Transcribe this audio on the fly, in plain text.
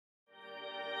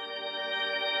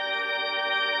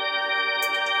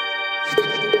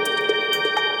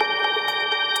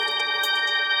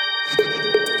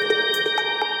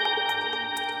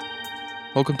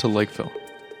Welcome to Lakeville.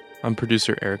 I'm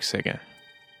producer Eric Seguin.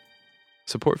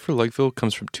 Support for Lakeville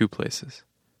comes from two places: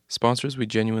 sponsors we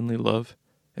genuinely love,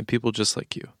 and people just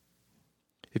like you.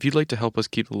 If you'd like to help us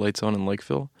keep the lights on in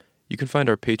Lakeville, you can find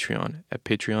our Patreon at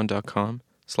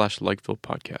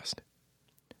patreon.com/LakevillePodcast.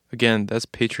 Again, that's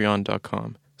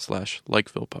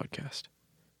patreon.com/LakevillePodcast.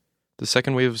 The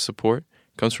second wave of support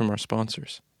comes from our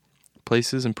sponsors,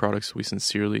 places and products we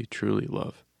sincerely, truly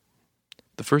love.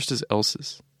 The first is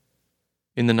Elsa's.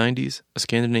 In the 90s, a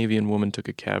Scandinavian woman took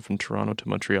a cab from Toronto to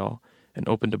Montreal and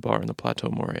opened a bar in the Plateau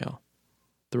Montreal.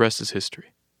 The rest is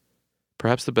history.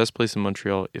 Perhaps the best place in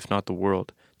Montreal, if not the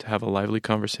world, to have a lively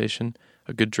conversation,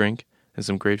 a good drink, and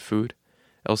some great food,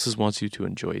 Elsa's wants you to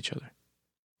enjoy each other.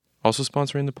 Also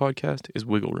sponsoring the podcast is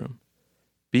Wiggle Room.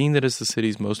 Being that it's the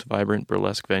city's most vibrant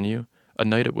burlesque venue, a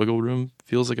night at Wiggle Room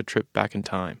feels like a trip back in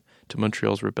time to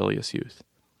Montreal's rebellious youth.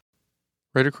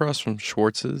 Right across from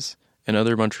Schwartz's and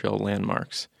other Montreal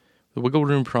landmarks, the Wiggle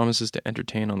Room promises to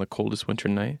entertain on the coldest winter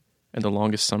night and the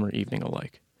longest summer evening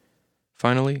alike.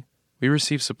 Finally, we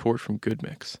receive support from Good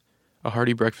Mix, a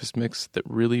hearty breakfast mix that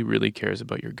really, really cares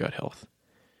about your gut health.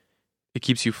 It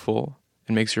keeps you full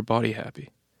and makes your body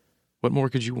happy. What more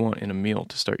could you want in a meal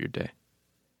to start your day?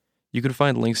 You can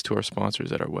find links to our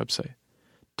sponsors at our website,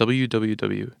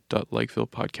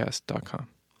 www.lakevillepodcast.com.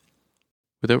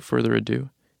 Without further ado,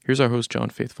 here's our host, John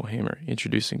Faithful Hamer,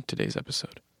 introducing today's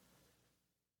episode.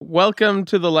 Welcome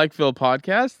to the Lakeville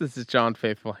Podcast. This is John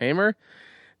Faithful Hamer.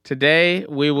 Today,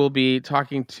 we will be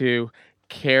talking to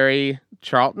Carrie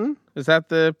Charlton. Is that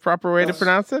the proper way to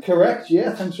pronounce it? Correct.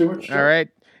 Yeah. Thanks very much, John. All right.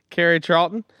 Carrie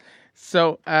Charlton.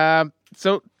 So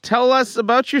tell us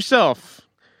about yourself.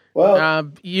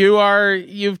 Well, you've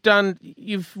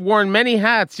worn many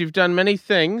hats. You've done many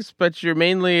things, but you're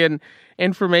mainly an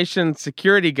information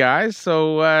security guy.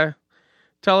 So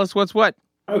tell us what's what.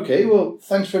 Okay. Well,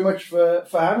 thanks very much for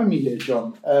having me here,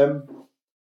 John.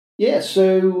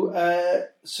 So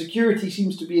security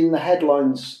seems to be in the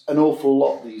headlines an awful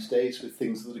lot these days with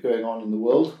things that are going on in the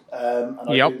world. And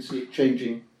I don't see it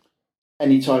changing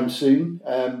anytime soon.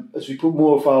 As we put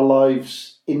more of our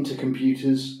lives into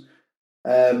computers,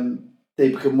 they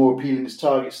become more appealing as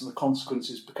targets and the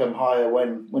consequences become higher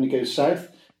when it goes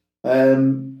south.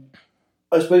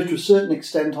 I suppose to a certain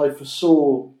extent I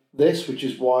foresaw this, which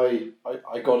is why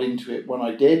I got into it when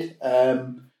I did.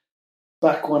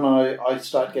 Back when I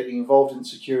started getting involved in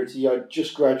security, I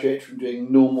just graduated from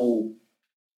doing normal,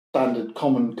 standard,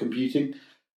 common computing.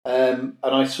 And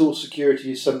I saw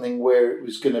security as something where it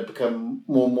was going to become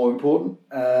more and more important.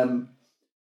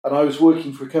 And I was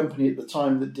working for a company at the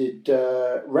time that did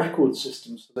record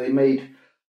systems. They made,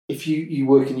 if you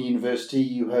work in a university,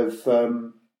 you have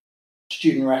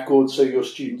student records, so your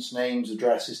students' names,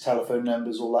 addresses, telephone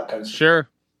numbers, all that kind of stuff. Sure,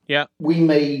 yeah. We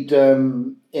made,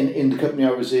 in the company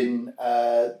I was in,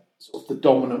 sort of the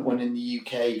dominant one in the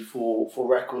UK for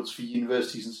records for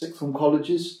universities and sixth form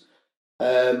colleges.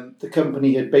 The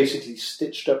company had basically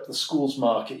stitched up the schools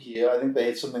market here. I think they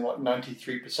had something like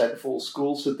 93% of all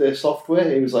schools with their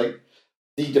software. It was like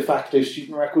the de facto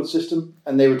student record system,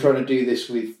 and they were trying to do this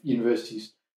with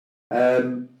universities.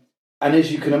 And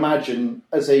as you can imagine,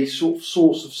 as a sort of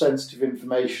source of sensitive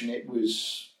information, it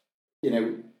was,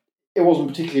 it wasn't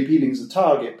particularly appealing as a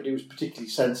target, but it was particularly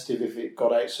sensitive if it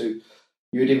got out. So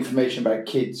you had information about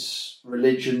kids'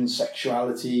 religion,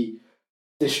 sexuality,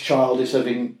 this child is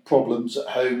having problems at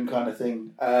home kind of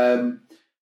thing.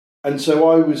 And so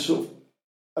I was sort of,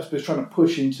 I suppose, trying to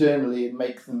push internally and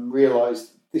make them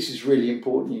realise this is really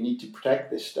important, you need to protect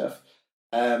this stuff.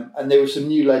 And there was some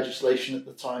new legislation at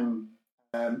the time.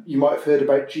 You might have heard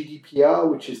about GDPR,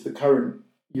 which is the current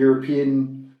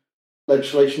European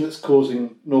legislation that's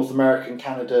causing North America and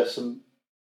Canada some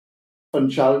fun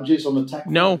challenges on the tech.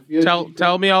 No,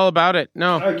 tell me all about it.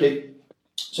 No. Okay.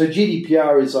 So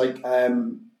GDPR is like,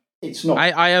 it's not...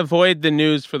 I avoid the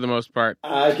news for the most part.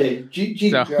 Okay.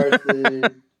 GDPR is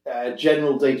the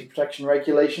General Data Protection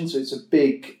Regulation. So it's a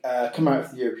big, come out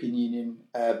of the European Union,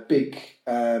 big,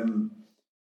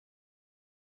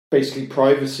 basically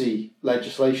privacy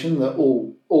legislation that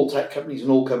all tech companies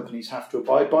and all companies have to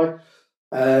abide by.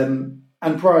 And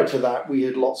prior to that, we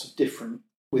had lots of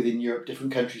within Europe,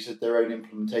 different countries had their own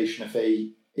implementation of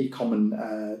a common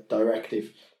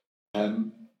directive.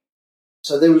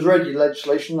 So there was already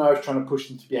legislation, and I was trying to push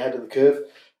them to be ahead of the curve.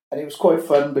 And it was quite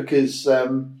fun because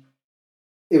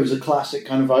it was a classic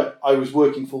kind of, I was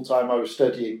working full-time, I was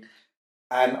studying,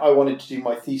 and I wanted to do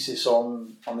my thesis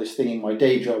on this thing in my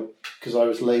day job because I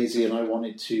was lazy and I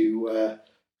wanted to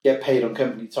get paid on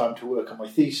company time to work on my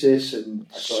thesis, and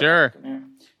Sure.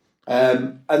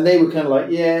 And they were kind of like,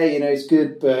 yeah, it's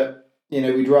good, but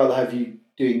we'd rather have you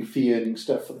doing fee earning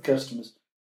stuff for the customers.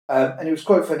 And it was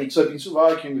quite funny because I've been sort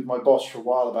of arguing with my boss for a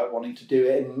while about wanting to do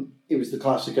it, and it was the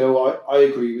classic, I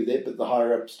agree with it, but the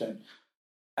higher ups don't.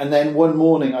 And then one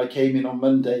morning I came in on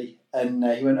Monday, and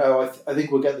he went, I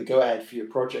think we'll get the go-ahead for your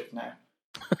project now.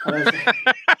 And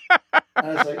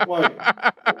I was like,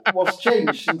 why? What's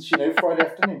changed since, Friday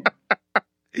afternoon?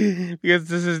 Because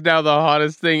this is now the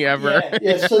hottest thing ever.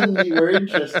 Yeah, suddenly we're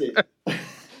interested.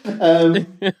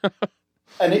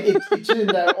 And it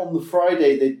turned out on the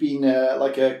Friday there'd been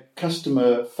like a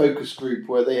customer focus group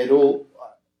where they had all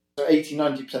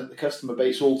 80-90% of the customer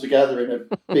base all together in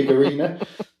a big arena.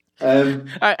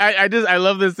 I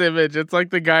love this image. It's like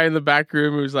the guy in the back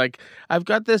room who's like, I've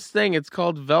got this thing, it's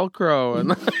called Velcro,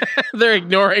 and they're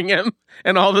ignoring him,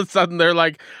 and all of a sudden they're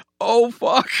like, oh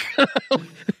fuck.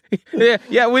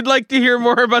 yeah, we'd like to hear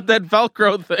more about that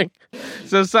Velcro thing.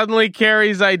 So suddenly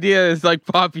Carrie's idea is like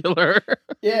popular.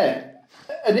 Yeah.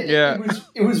 And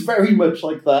it was very much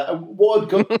like that. And what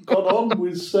had got on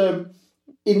was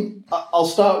I'll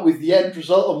start with the end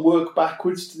result and work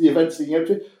backwards to the events leading up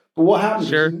to it. But what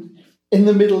happened is in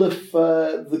the middle of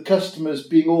the customers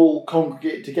being all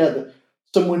congregated together,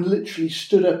 someone literally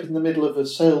stood up in the middle of a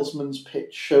salesman's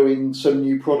pitch showing some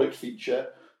new product feature,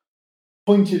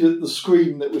 pointed at the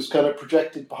screen that was kind of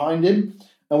projected behind him,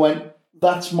 and went,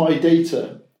 "That's my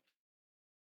data."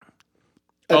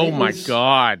 And my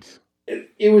God.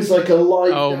 It was like a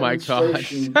live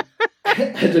demonstration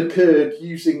had occurred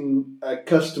using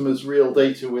customers' real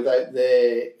data without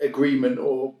their agreement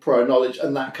or prior knowledge,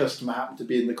 and that customer happened to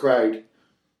be in the crowd.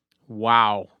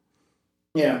 Wow.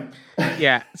 Yeah.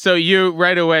 Yeah. So you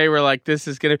right away were like, this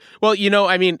is going to... Well,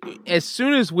 as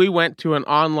soon as we went to an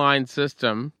online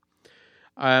system,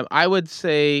 I would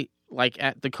say, like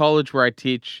at the college where I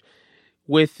teach,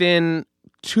 within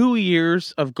 2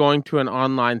 years of going to an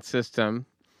online system,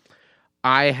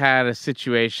 I had a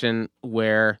situation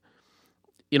where,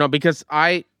 because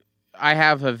I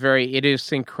have a very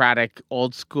idiosyncratic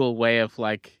old school way of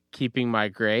like keeping my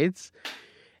grades,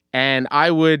 and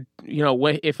I would,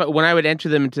 when I would enter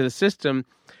them into the system,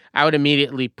 I would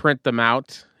immediately print them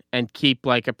out and keep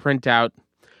like a printout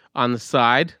on the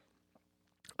side.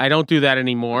 I don't do that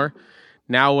anymore.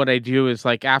 Now what I do is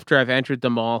like after I've entered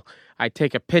them all, I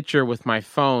take a picture with my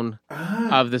phone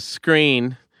of the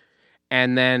screen.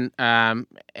 And then,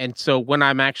 and so when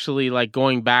I'm actually like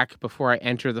going back before I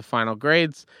enter the final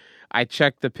grades, I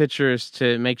check the pictures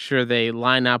to make sure they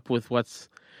line up with what's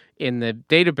in the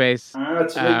database.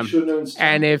 To make sure no one's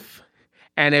and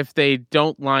if they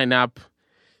don't line up,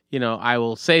 I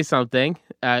will say something.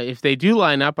 If they do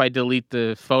line up, I delete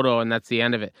the photo, and that's the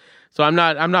end of it. So I'm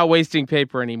not wasting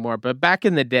paper anymore. But back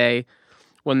in the day,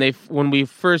 when we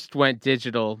first went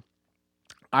digital,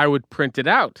 I would print it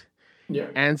out. Yeah.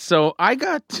 And so I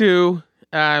got to,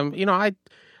 I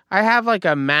have like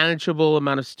a manageable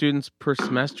amount of students per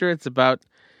semester. It's about,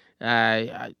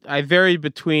 I vary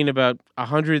between about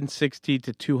 160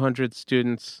 to 200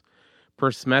 students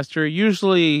per semester,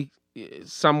 usually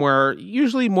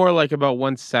more like about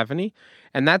 170.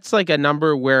 And that's like a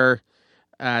number where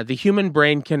the human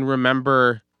brain can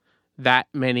remember that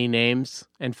many names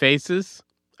and faces.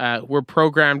 We're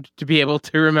programmed to be able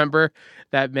to remember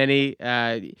that many.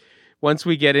 Once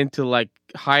we get into like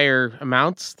higher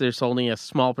amounts, there's only a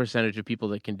small percentage of people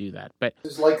that can do that. But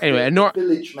it's like anyway, the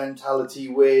village mentality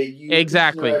where you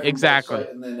exactly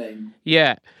and their name.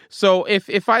 Yeah. So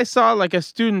if I saw like a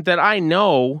student that I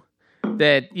know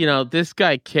that, this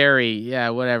guy Carey, yeah,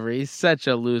 whatever, he's such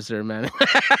a loser, man.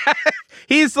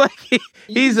 He's like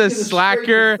he's a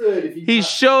slacker. He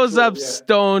shows up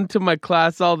stoned to my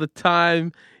class all the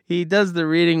time. He does the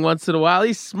reading once in a while.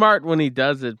 He's smart when he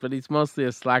does it, but he's mostly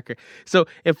a slacker. So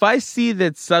if I see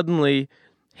that suddenly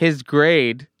his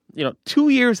grade, 2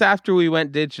 years after we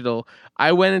went digital,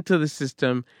 I went into the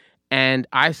system and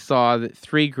I saw that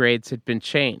 3 grades had been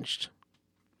changed.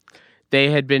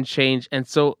 They had been changed. And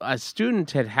so a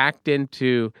student had hacked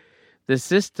into the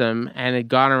system and had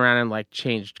gone around and like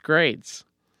changed grades.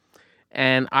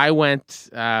 And I went,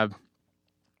 and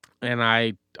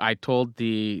I told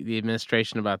the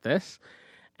administration about this,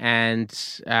 and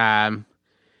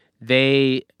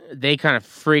they kind of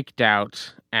freaked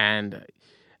out. And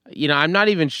I'm not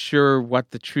even sure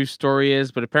what the true story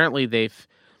is, but apparently they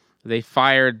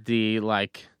fired the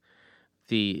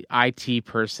IT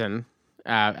person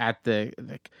at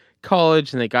the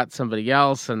college, and they got somebody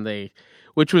else,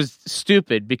 which was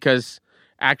stupid because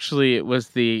actually it was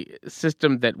the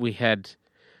system that we had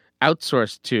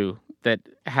outsourced to that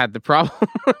had the problem.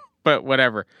 but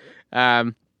whatever.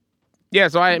 Yeah,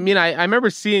 so I mean, I remember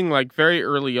seeing like very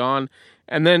early on,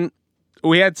 and then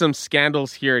we had some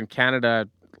scandals here in Canada.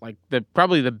 Like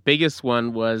probably the biggest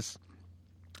one was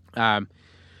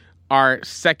our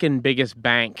second biggest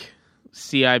bank,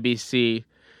 CIBC,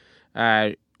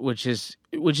 which is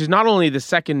not only the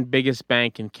second biggest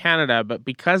bank in Canada, but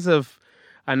because of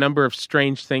a number of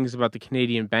strange things about the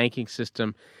Canadian banking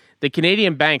system, the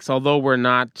Canadian banks, although we're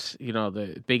not,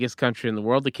 the biggest country in the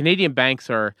world, the Canadian banks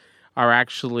are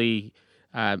actually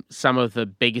some of the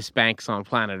biggest banks on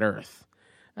planet Earth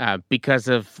because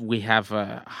we have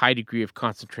a high degree of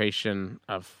concentration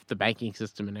of the banking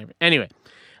system and everything. Anyway,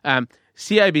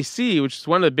 CIBC, which is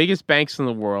one of the biggest banks in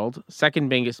the world, second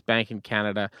biggest bank in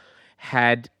Canada,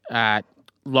 had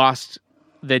lost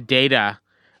the data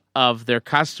of their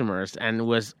customers and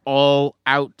was all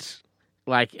out,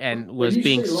 and was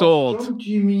being sold. John, do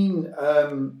you mean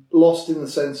lost in the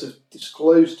sense of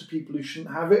disclosed to people who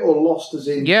shouldn't have it, or lost as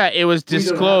in? Yeah, it was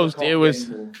disclosed. It was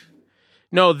anymore?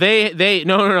 no,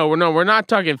 no. We're not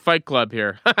talking Fight Club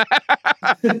here,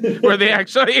 where they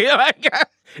actually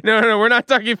No, we're not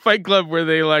talking Fight Club where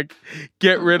they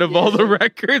get rid of all the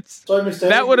records. So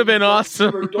that would have been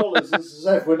awesome. $0 as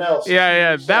everyone else.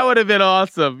 Yeah, that would have been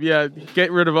awesome. Yeah,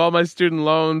 get rid of all my student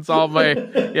loans, all my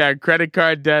credit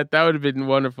card debt. That would have been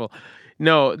wonderful.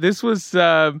 No, this was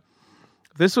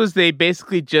they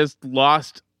basically just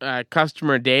lost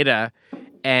customer data,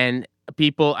 and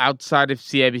people outside of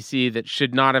CIBC that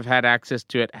should not have had access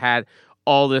to it had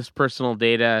all this personal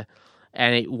data.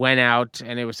 And it went out,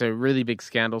 and it was a really big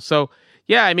scandal. So,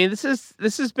 yeah, I mean, this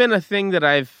has been a thing that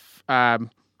I've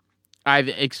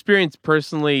experienced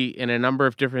personally in a number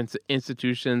of different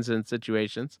institutions and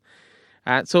situations.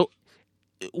 So,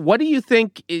 what do you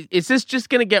think? Is this just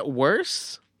going to get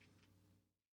worse?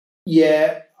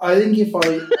 Yeah, I think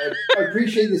I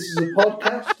appreciate this is a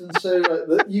podcast, and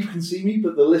so you can see me,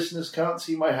 but the listeners can't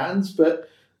see my hands. But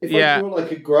if I draw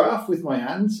a graph with my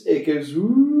hands, it goes.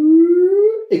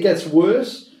 It gets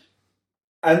worse,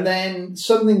 and then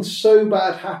something so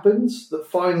bad happens that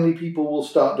finally people will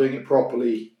start doing it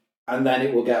properly, and then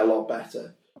it will get a lot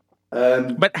better.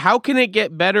 But how can it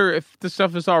get better if the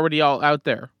stuff is already all out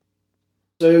there?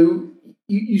 So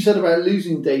you said about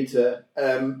losing data,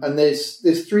 and there's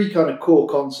three kind of core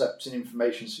concepts in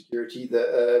information security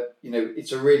that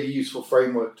it's a really useful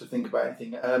framework to think about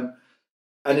anything.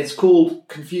 And it's called,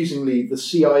 confusingly, the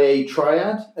CIA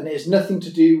triad, and it has nothing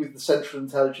to do with the Central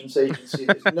Intelligence Agency.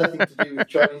 It has nothing to do with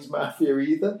Chinese mafia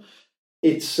either.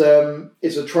 It's a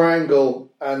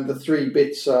triangle, and the three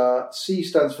bits are: C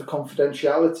stands for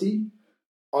confidentiality,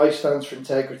 I stands for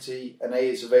integrity, and A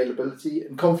is availability.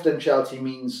 And confidentiality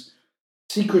means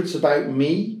secrets about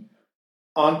me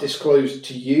aren't disclosed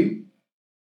to you.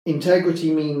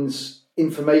 Integrity means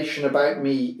information about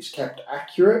me is kept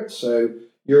accurate, so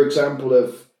your example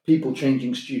of people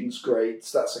changing students'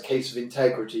 grades, that's a case of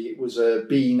integrity. It was a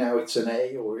B, now it's an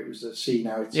A, or it was a C,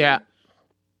 now it's an A.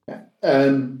 Yeah.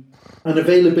 And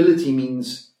availability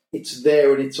means it's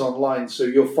there and it's online. So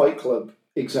your Fight Club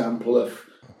example of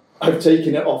I've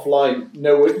taken it offline,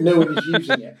 no one is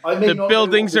using it. I may the not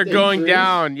buildings know what are going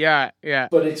down, yeah.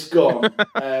 But it's gone.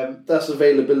 That's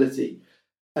availability.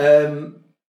 And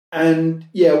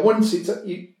yeah, once it's...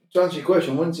 To answer your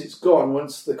question, once it's gone,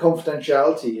 once the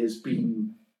confidentiality has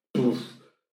been,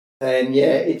 then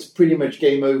it's pretty much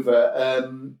game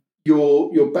over.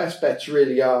 Your best bets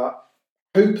really are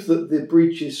hope that the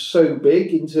breach is so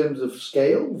big in terms of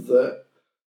scale that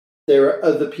there are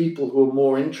other people who are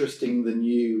more interesting than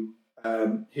you,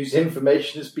 whose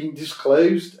information has been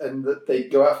disclosed, and that they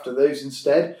go after those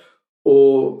instead.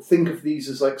 Or think of these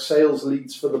as sales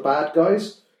leads for the bad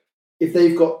guys. If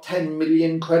they've got 10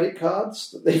 million credit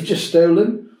cards that they've just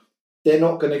stolen, they're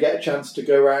not going to get a chance to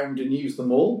go around and use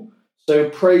them all. So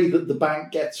pray that the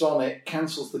bank gets on it,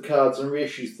 cancels the cards and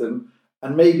reissues them,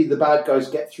 and maybe the bad guys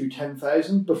get through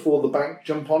 10,000 before the bank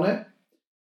jump on it.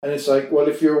 And it's well,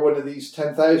 if you're one of these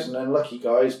 10,000, unlucky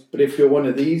guys, but if you're one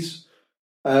of these...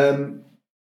 once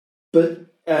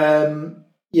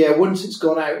it's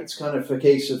gone out, it's kind of a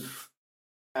case of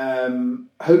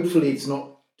hopefully it's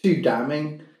not too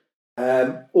damning.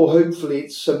 Or hopefully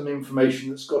it's some information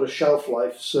that's got a shelf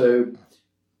life. So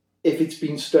if it's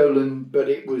been stolen, but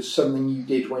it was something you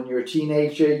did when you're a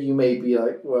teenager, you may be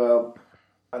well,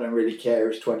 I don't really care,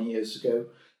 it's 20 years ago.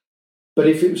 But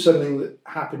if it was something that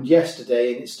happened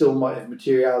yesterday, and it still might have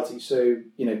materiality. So,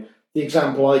 the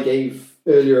example I gave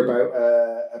earlier about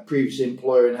a previous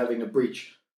employer and having a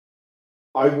breach,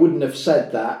 I wouldn't have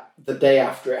said that the day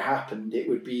after it happened. It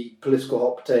would be political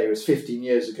hot potatoes 15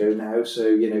 years ago now,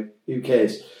 so, who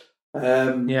cares?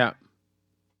 So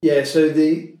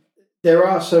There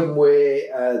are some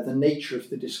where the nature of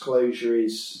the disclosure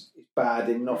is bad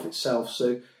in and of itself.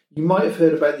 So you might have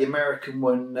heard about the American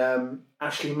one,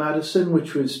 Ashley Madison,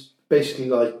 which was basically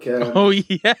like Oh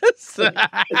yes, a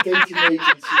dating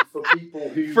agency for people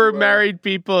who for married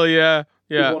people. Yeah,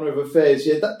 who yeah. want to have affairs.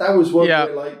 Yeah, that was one Yeah.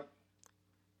 where like.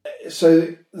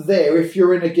 So there, if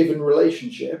you're in a given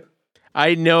relationship,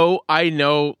 I know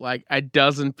like a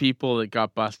dozen people that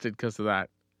got busted because of that.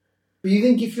 but you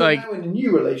think if you're Like- now in a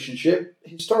new relationship,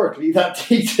 historically that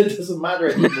data doesn't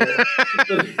matter anymore.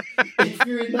 But if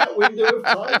you're in that window of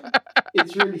time,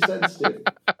 it's really sensitive.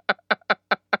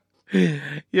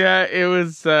 Yeah, it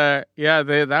was. That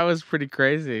was pretty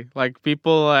crazy. Like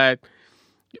people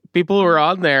were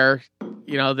on there,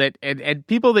 that and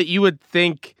people that you would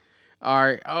think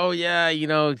are, oh yeah,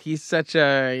 he's such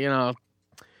a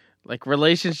like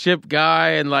relationship guy,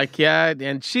 and like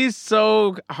and she's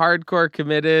so hardcore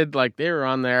committed. Like they were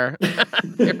on there.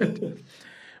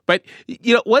 But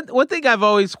one thing I've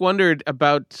always wondered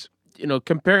about,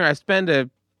 comparing. I spend a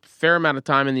fair amount of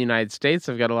time in the United States.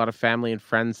 I've got a lot of family and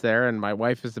friends there, and my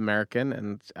wife is American.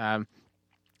 And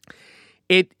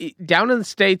it down in the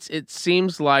States, it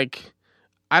seems like,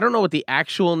 I don't know what the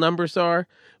actual numbers are,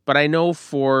 but I know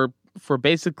for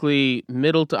basically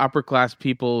middle to upper class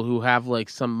people who have like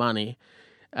some money,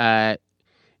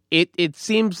 it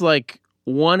seems like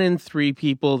 1 in 3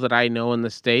 people that I know in the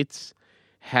States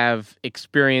have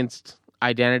experienced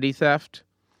identity theft,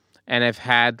 and have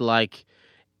had like,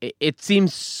 it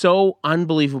seems so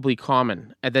unbelievably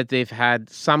common that they've had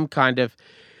some kind of,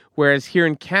 whereas here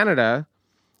in Canada,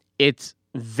 it's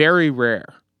very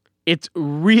rare. It's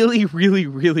really, really,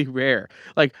 really rare.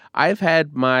 Like I've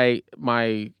had my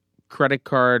credit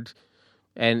card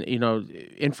and,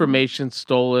 information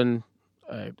stolen,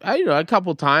 a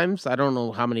couple times. I don't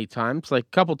know how many times, like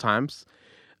a couple times.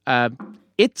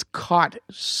 It's caught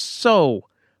so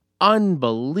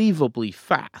unbelievably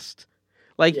fast.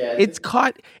 Like it's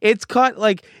caught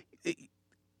like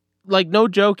no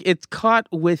joke, it's caught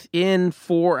within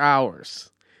 4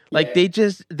 hours. Like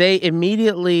they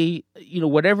immediately,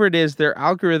 whatever it is, their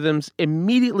algorithms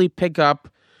immediately pick up.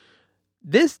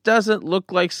 This doesn't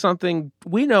look like something,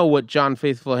 we know what John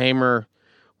Faithful-Hamer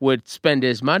would spend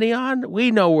his money on. We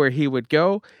know where he would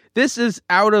go. This is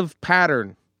out of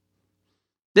pattern.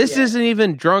 This isn't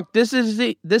even drunk. This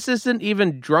isn't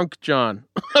even drunk John.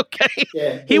 Okay.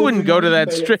 Yeah. He wouldn't go to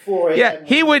that strip. Yeah,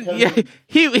 he would. Yeah,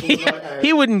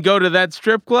 he wouldn't go to that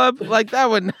strip club. Like that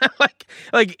would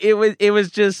like it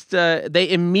was just they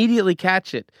immediately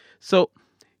catch it. So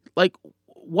like,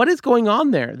 what is going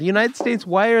on there? The United States,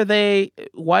 why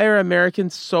are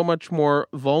Americans so much more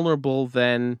vulnerable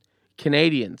than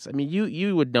Canadians? I mean,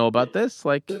 you would know about this.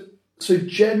 Like, so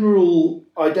general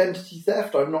identity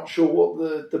theft, I'm not sure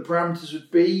what the parameters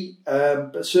would be,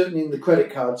 but certainly in the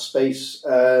credit card space,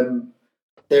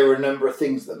 there were a number of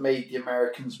things that made the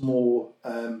Americans more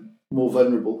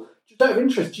vulnerable. Just out of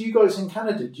interest, do you guys in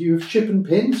Canada, do you have chip and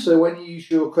PIN? So when you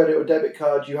use your credit or debit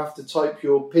card, you have to type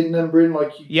your PIN number in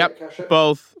like you get cash out?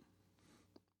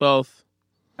 Both.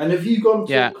 And have you gone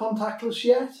to contactless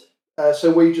yet?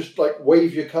 So where you just like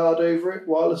wave your card over it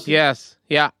wirelessly? Yes,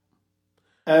 yeah.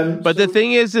 But the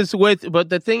thing is with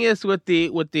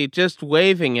the just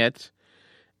waving it,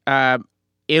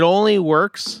 it only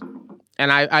works,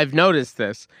 and I've noticed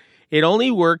this. It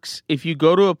only works if you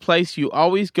go to a place you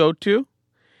always go to,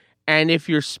 and if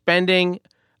you're spending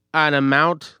an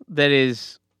amount that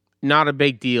is not a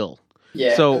big deal.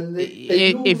 Yeah. So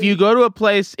if you go to a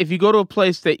place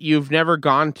that you've never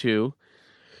gone to,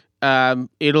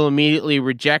 it'll immediately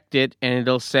reject it, and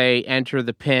it'll say enter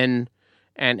the PIN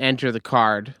and enter the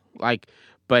card. Like,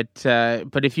 but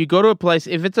if you go to a place,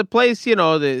 if it's a place,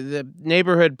 the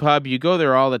neighborhood pub, you go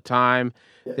there all the time.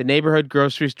 Yeah. The neighborhood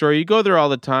grocery store, you go there all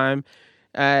the time.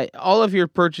 All of your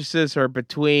purchases are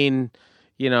between,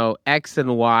 X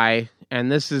and Y,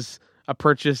 and this is a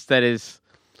purchase that is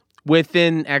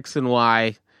within X and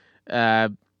Y.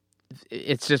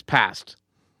 It's just passed.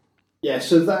 Yeah.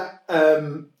 So that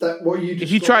what you just,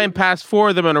 if you try and pass 4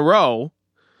 of them in a row,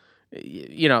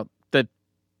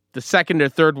 the second or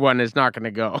third one is not going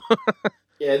to go.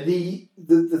 Yeah,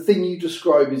 the thing you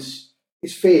describe is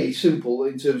fairly simple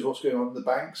in terms of what's going on in the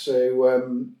bank.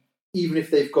 So even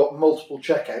if they've got multiple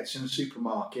checkouts in a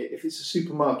supermarket, if it's a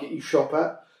supermarket you shop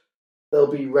at, they'll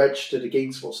be registered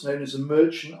against what's known as a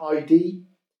merchant ID.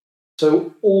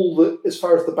 So as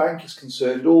far as the bank is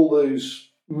concerned, all those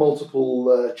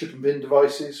multiple chip and PIN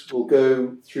devices will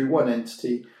go through one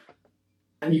entity,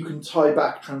 and you can tie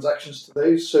back transactions to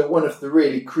those. So one of the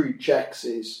really crude checks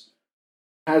is,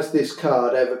 has this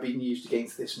card ever been used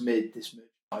against this merchant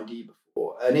ID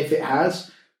before? And if it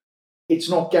has, it's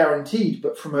not guaranteed,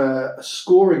 but from a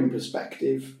scoring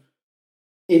perspective,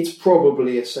 it's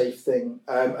probably a safe thing.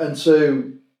 And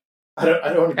so I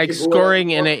don't want to like give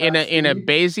scoring away in a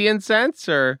Bayesian sense,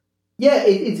 or yeah,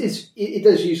 it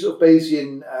does use sort of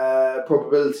Bayesian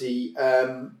probability.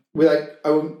 I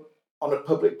won't on a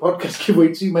public podcast give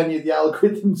away too many of the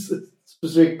algorithms that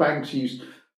specific banks use,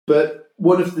 but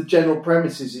one of the general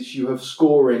premises is you have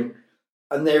scoring,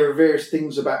 and there are various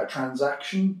things about a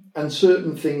transaction, and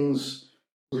certain things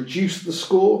reduce the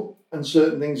score, and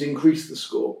certain things increase the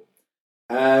score,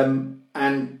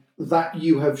 and that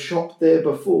you have shopped there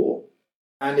before,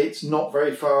 and it's not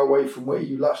very far away from where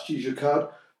you last used your card,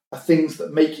 are things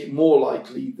that make it more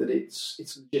likely that it's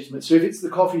legitimate. So if it's the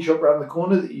coffee shop around the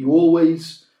corner that you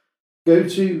always go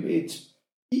to, it's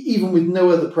even with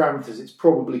no other parameters, it's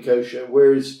probably kosher.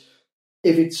 Whereas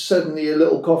if it's suddenly a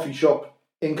little coffee shop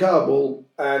in Kabul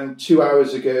and 2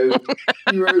 hours ago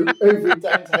you were over in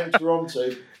downtown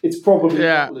Toronto, it's probably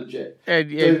not legit. And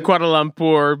Kuala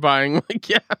Lumpur buying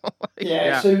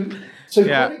So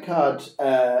credit card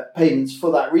payments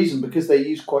for that reason, because they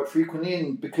use quite frequently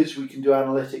and because we can do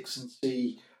analytics and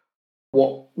see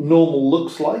what normal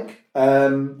looks like.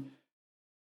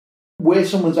 Where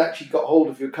someone's actually got hold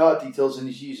of your card details and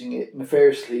is using it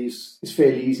nefariously is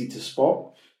fairly easy to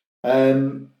spot.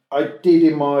 I did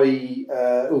in my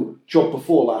job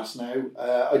before last now,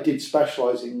 I did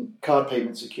specialise in card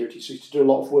payment security, so I used to do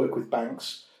a lot of work with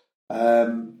banks,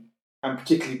 and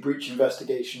particularly breach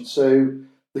investigation. So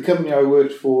the company I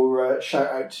worked for, shout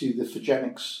out to the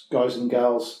Phogenics guys and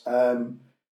gals,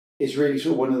 is really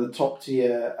sort of one of the top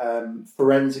tier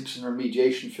forensics and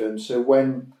remediation firms. So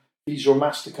when Visa or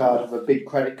MasterCard have a big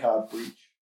credit card breach,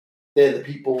 they're the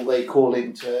people they call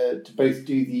in to both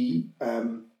do the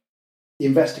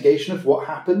investigation of what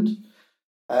happened,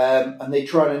 and they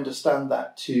try and understand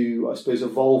that to, I suppose,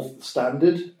 evolve the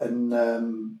standard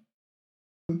and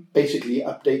basically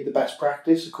update the best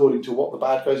practice according to what the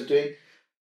bad guys are doing.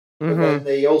 But then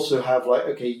they also have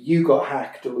okay, you got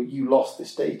hacked or you lost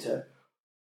this data.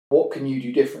 What can you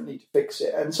do differently to fix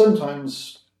it? And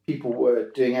sometimes people were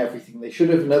doing everything they should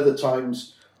have, and other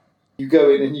times you go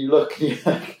in and you look and you're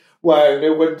like, wow,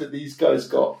 no wonder these guys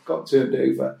got turned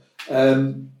over.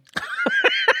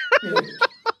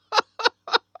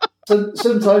 So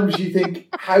sometimes you think,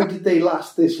 how did they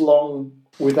last this long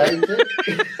without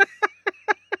it?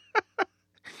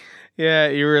 Yeah,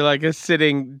 you were like a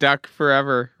sitting duck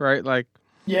forever, right?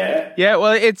 Yeah.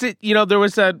 Well, there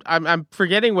was I'm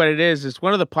forgetting what it is. It's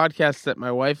one of the podcasts that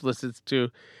my wife listens to.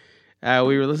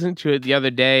 We were listening to it the other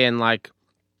day, and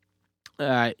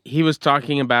he was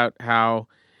talking about how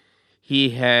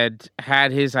he had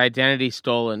his identity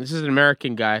stolen. This is an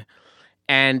American guy,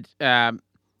 and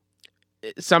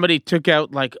somebody took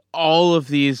out all of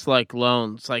these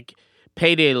loans,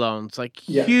 payday loans,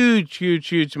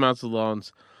 huge amounts of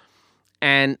loans.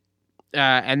 And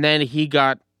then he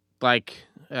got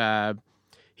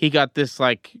this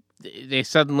they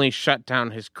suddenly shut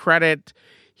down his credit.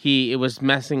 It was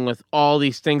messing with all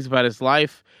these things about his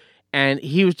life, and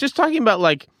he was just talking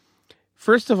about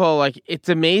first of all, it's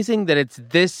amazing that it's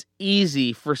this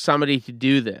easy for somebody to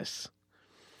do this,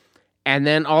 and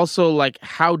then also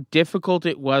how difficult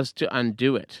it was to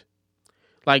undo it,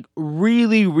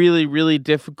 really, really, really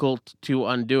difficult to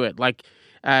undo it.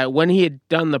 When he had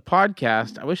done the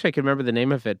podcast, I wish I could remember the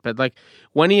name of it, but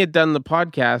when he had done the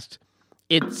podcast,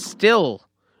 it still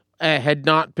had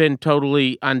not been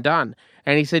totally undone.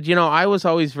 And he said, I was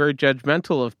always very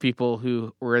judgmental of people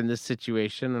who were in this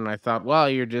situation. And I thought, well,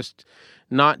 you're just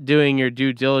not doing your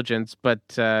due diligence. But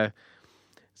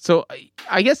so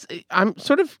I guess I'm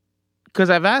sort of, because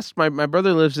I've asked, my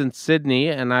brother lives in Sydney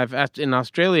and I've asked in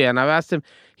Australia, and I've asked him,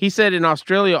 he said in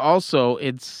Australia also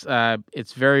it's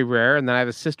very rare. And then I have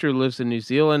a sister who lives in New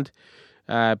Zealand.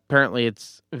 Apparently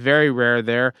it's very rare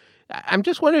there. I'm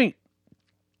just wondering,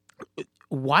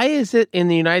 why is it in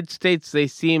the United States they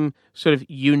seem sort of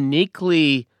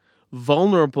uniquely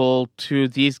vulnerable to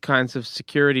these kinds of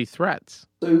security threats?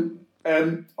 So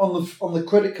on the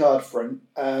credit card front,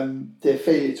 their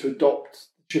failure to adopt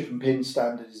chip and pin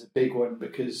standard is a big one,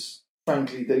 because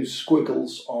frankly those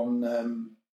squiggles on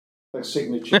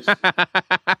signatures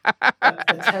are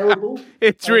terrible.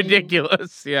 It's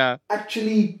ridiculous. Yeah.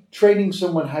 Actually training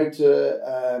someone how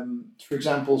to, for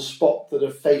example, spot that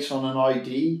a face on an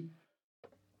ID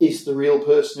is the real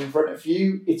person in front of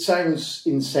you, it sounds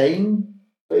insane,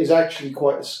 but is actually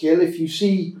quite a skill. If you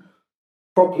see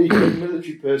properly trained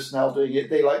military personnel doing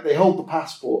it, they hold the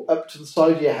passport up to the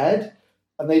side of your head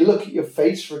and they look at your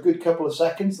face for a good couple of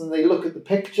seconds, and they look at the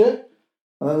picture,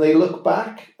 and then they look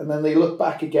back, and then they look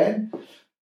back again.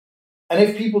 And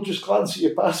if people just glance at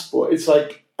your passport, it's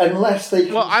like, unless they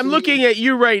can I'm see- looking at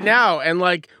you right now, and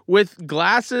like with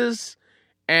glasses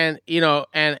and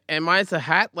and mine's a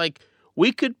hat, like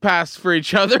we could pass for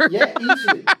each other. Yeah,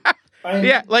 easily.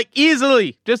 Yeah, like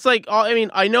easily. Just like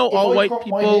I know all white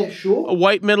people,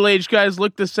 white middle-aged guys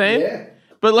look the same. Yeah.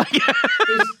 But like,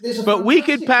 there's but we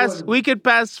could pass. one. We could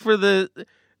pass for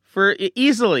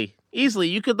easily.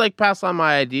 You could like pass on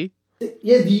my ID.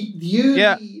 Yeah,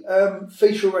 the early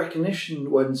facial recognition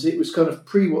ones, it was kind of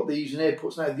pre what they use in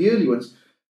airports now. The early ones,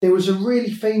 there was a really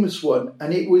famous one,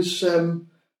 and it was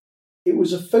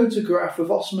a photograph of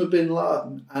Osama bin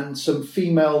Laden and some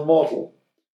female model,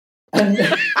 and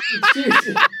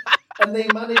seriously, and they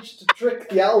managed to trick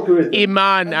the algorithm.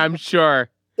 Iman, I'm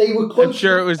sure. They were close. I'm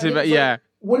sure it was about like,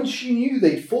 once you knew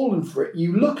they'd fallen for it,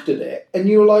 you looked at it and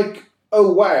you were like,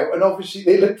 oh wow, and obviously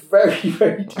they looked very,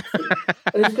 very different.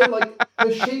 And it's kind of like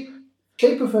the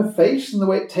shape of her face and the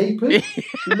way it tapered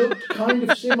looked kind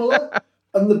of similar,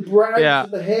 and the brows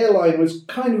of the hairline was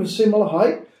kind of a similar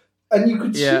height, and you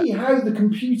could see how the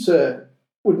computer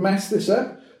would mess this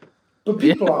up. But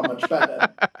people aren't much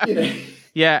better,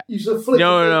 Yeah. You sort of flip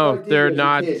No, they're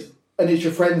not. Kid, and it's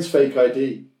your friend's fake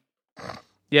ID.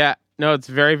 Yeah, no, it's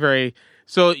very, very.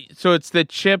 So it's the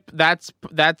chip. That's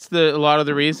a lot of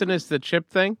the reason is the chip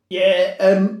thing. Yeah.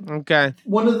 Okay.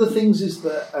 One of the things is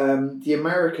that the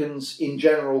Americans in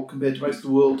general, compared to most of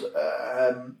the world,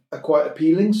 are quite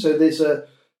appealing. So there's a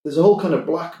whole kind of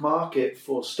black market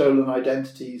for stolen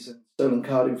identities and stolen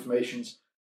card informations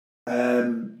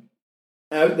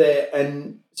out there,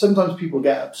 and sometimes people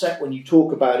get upset when you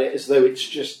talk about it as though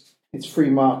it's free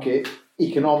market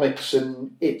economics,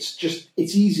 and it's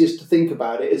easiest to think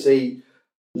about it as a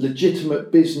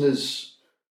legitimate business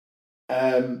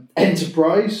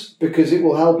enterprise because it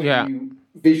will help you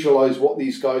visualize what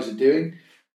these guys are doing.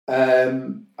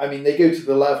 They go to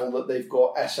the level that they've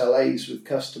got SLAs with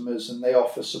customers and they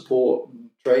offer support and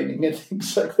training and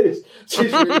things like this. So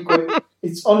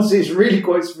it's really it's really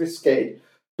quite sophisticated.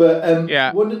 But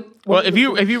have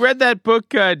you read that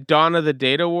book Dawn of the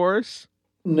Data Wars?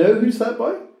 No, who's that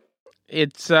by?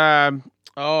 It's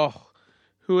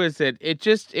who is it?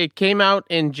 It came out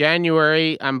in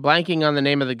January. I'm blanking on the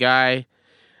name of the guy.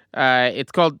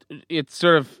 It's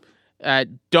sort of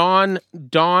Dawn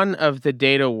of the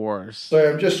Data Wars. Sorry,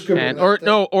 I'm just scribbling.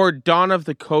 Or Dawn of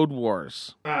the Code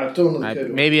Wars. Dawn of the Code Wars.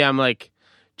 Maybe I'm like,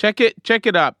 check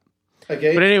it up.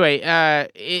 Okay. But anyway,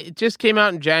 it just came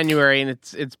out in January, and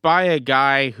it's by a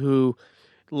guy who,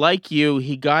 like you,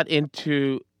 he got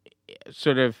into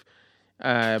sort of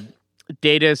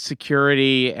data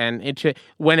security and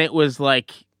when it was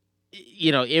like,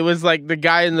 it was like the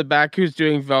guy in the back who's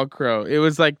doing Velcro. It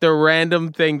was like the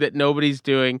random thing that nobody's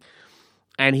doing,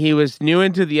 and he was new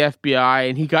into the FBI,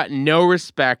 and he got no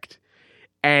respect.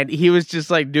 And he was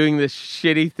just like doing this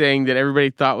shitty thing that everybody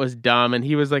thought was dumb, and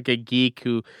he was like a geek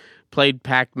who played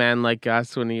Pac-Man like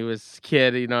us when he was a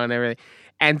kid, and everything.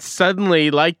 And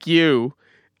suddenly, like you,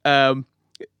 the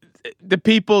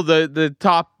people, the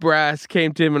top brass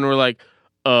came to him and were like,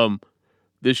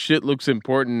 this shit looks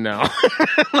important now.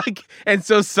 And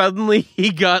so suddenly he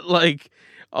got like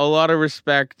a lot of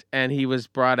respect and he was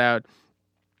brought out.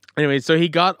 Anyway, so he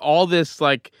got all this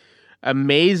like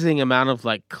amazing amount of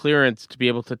like clearance to be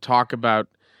able to talk about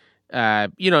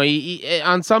he,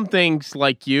 on some things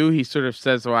like he sort of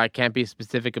says, I can't be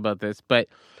specific about this, but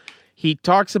he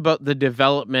talks about the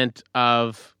development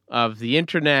of the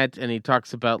internet, and he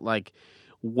talks about like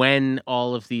when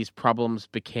all of these problems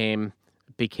became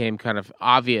kind of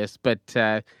obvious. But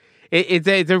it's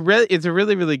a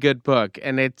really, really good book,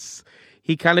 and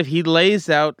he lays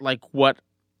out like what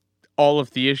all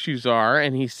of the issues are,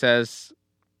 and he says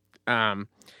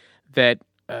that.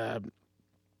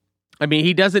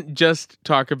 He doesn't just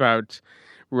talk about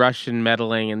Russian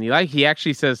meddling and the like. He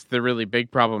actually says the really big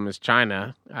problem is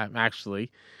China.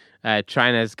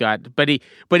 China's got, but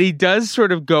he does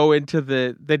sort of go into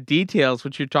the details,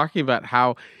 which you're talking about,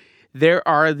 how there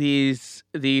are these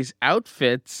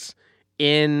outfits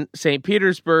in St.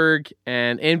 Petersburg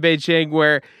and in Beijing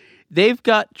where they've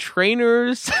got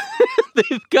trainers,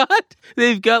 they've got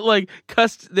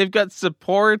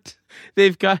support.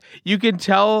 You can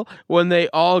tell when they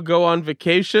all go on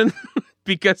vacation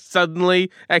because suddenly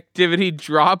activity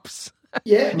drops.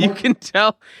 Yeah. You can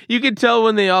tell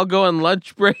when they all go on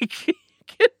lunch break.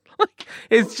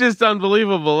 It's just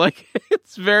unbelievable. Like,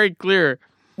 it's very clear.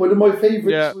 One of my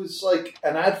favorites was like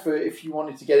an advert if you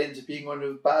wanted to get into being one of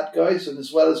the bad guys, and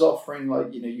as well as offering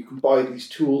like, you can buy these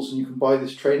tools and you can buy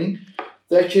this training,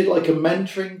 they actually had like a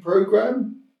mentoring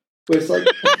program where it's like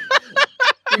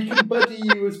we can buddy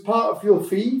you as part of your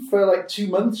fee for like 2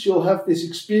 months. You'll have this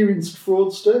experienced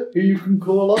fraudster who you can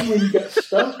call on when you get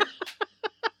stuck.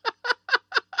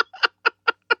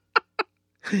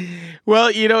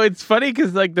 Well, it's funny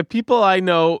because like the people I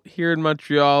know here in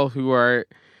Montreal who are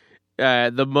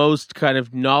the most kind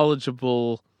of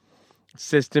knowledgeable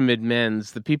system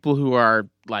admins, the people who are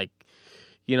like,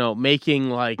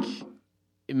 making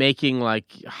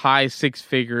high six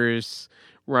figures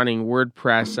running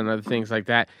WordPress and other things like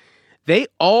that, they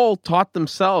all taught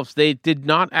themselves. They did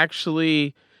not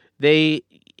actually, in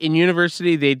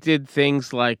university, they did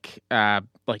things like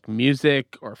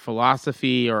music or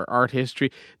philosophy or art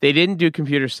history. They didn't do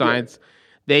computer science. Yeah.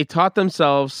 They taught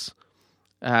themselves.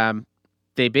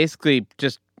 They basically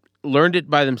just learned it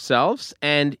by themselves.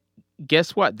 And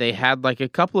guess what? They had like a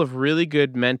couple of really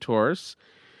good mentors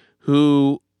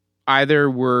who either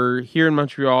were here in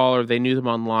Montreal or they knew them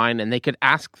online, and they could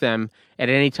ask them at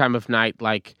any time of night,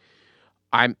 like,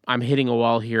 I'm hitting a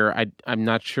wall here. I'm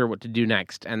not sure what to do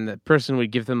next. And the person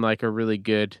would give them like a really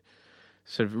good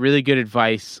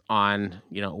advice on,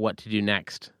 what to do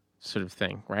next sort of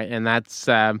thing. Right. And that's,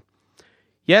 so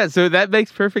that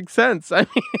makes perfect sense. I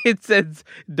mean, it's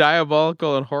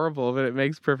diabolical and horrible, but it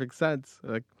makes perfect sense.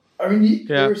 Like,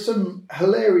 there are some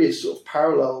hilarious sort of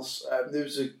parallels. There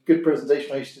was a good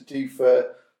presentation I used to do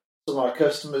for some of our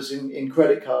customers in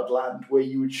credit card land, where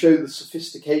you would show the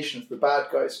sophistication of the bad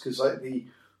guys, because like the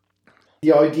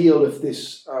ideal of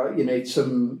this,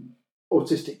 some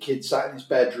autistic kid sat in his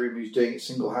bedroom who's doing it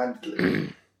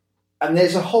single-handedly, and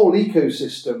there's a whole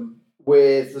ecosystem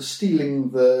where the stealing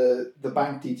the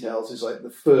bank details is like the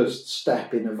first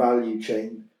step in a value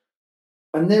chain.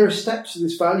 And there are steps of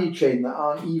this value chain that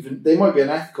aren't even, they might be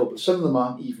unethical, but some of them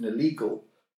aren't even illegal,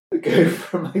 that go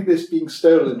from like this being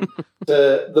stolen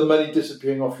to the money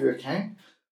disappearing off your account.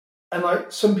 And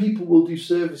like some people will do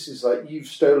services like, you've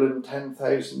stolen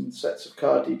 10,000 sets of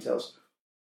card details.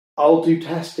 I'll do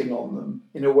testing on them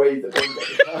in a way that won't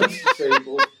get the cards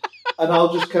disabled. And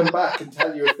I'll just come back and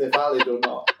tell you if they're valid or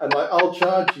not. And like, I'll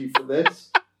charge you for this.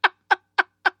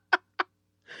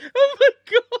 Oh my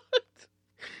God.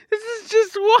 This is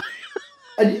just wild.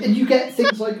 And you get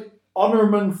things like honor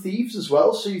among thieves as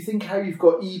well. So you think how you've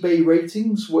got eBay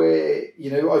ratings where,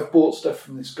 I've bought stuff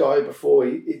from this guy before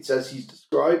it says he's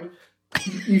described.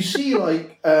 You see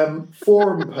like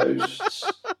forum posts,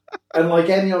 and like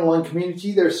any online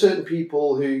community, there are certain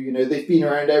people who, they've been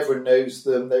around, everyone knows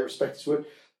them, they respect his word.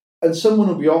 And someone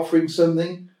will be offering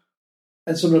something,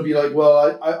 and someone will be like,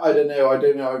 well, I don't know,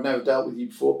 I've never dealt with you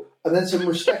before. And then some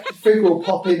respected figure will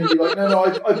pop in and be like, no,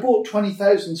 I bought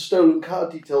 20,000 stolen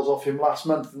card details off him last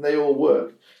month and they all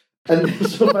worked. And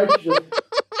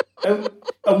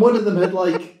one of them had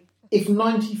like, if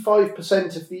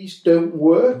 95% of these don't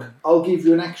work, I'll give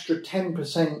you an extra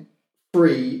 10%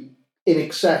 free in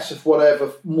excess of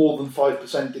whatever more than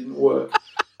 5% didn't work.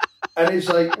 And it's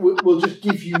like, we'll just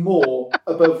give you more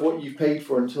above what you've paid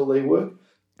for until they work.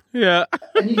 Yeah.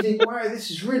 And you think, wow,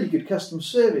 this is really good customer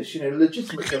service.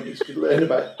 Legitimate companies could learn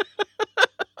about.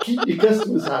 Keep your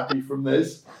customers happy from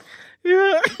this.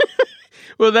 Yeah.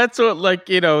 Well, that's what, like,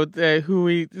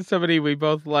 somebody we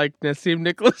both like, Nassim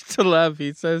Nicholas Taleb,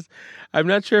 he says, I'm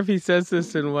not sure if he says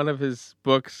this in one of his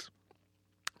books,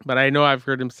 but I know I've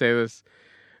heard him say this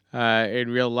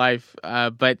in real life.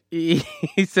 But he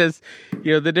says,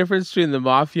 the difference between the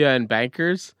mafia and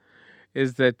bankers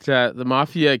is that the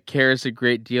mafia cares a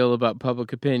great deal about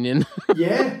public opinion.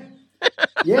 Yeah.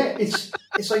 It's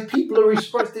like people are really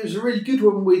surprised. There was a really good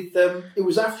one with, it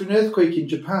was after an earthquake in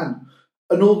Japan,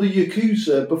 and all the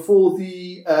Yakuza, before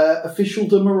the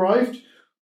officialdom arrived,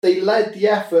 they led the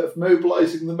effort of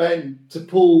mobilizing the men to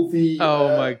pull the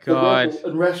rebel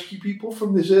and rescue people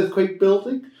from this earthquake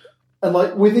building. And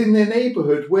like within their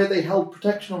neighborhood, where they held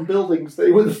protection on buildings,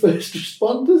 they were the first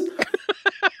responders.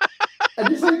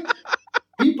 And it's like,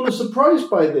 people are surprised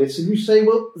by this, and you say,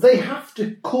 well, they have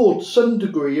to court some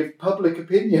degree of public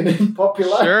opinion and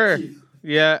popularity. Sure.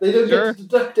 Yeah. They don't get to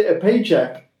deduct it a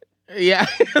paycheck. Yeah,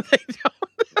 they don't.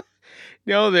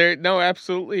 No,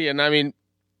 absolutely. And I mean,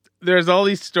 there's all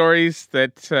these stories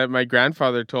that my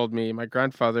grandfather told me. My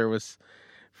grandfather was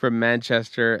from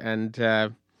Manchester,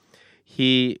 and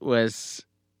he was,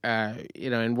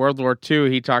 in World War II.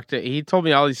 He told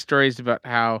me all these stories about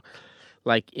how,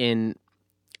 like in,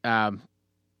 down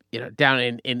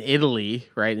in Italy,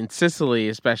 right, in Sicily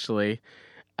especially,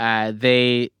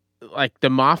 they, like, the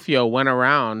mafia went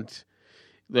around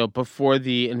before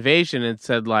the invasion and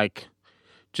said, like,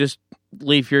 just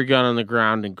leave your gun on the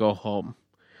ground and go home.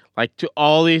 Like, to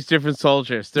all these different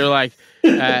soldiers, they're like,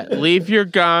 leave your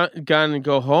gun and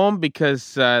go home,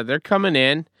 because they're coming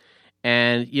in,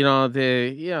 And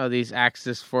these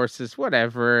Axis forces,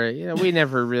 whatever. We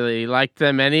never really liked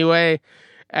them anyway.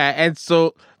 And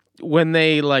so when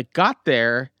they like got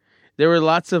there were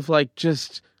lots of like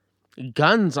just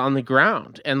guns on the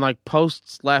ground and like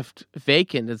posts left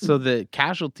vacant, and so the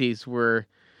casualties were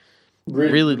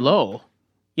really low.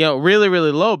 Really,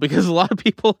 really low, because a lot of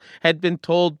people had been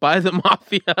told by the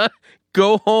mafia,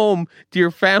 go home to your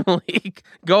family,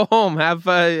 go home,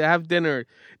 have dinner,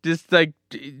 just like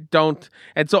don't.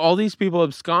 And so all these people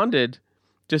absconded,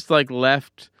 just like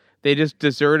left. They just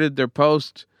deserted their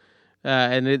post,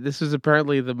 and this was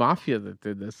apparently the mafia that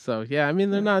did this. So yeah, I mean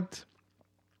they're not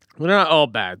all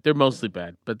bad. They're mostly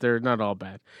bad, but they're not all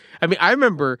bad. I mean, I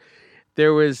remember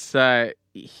there was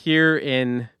here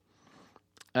in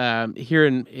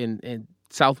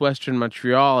southwestern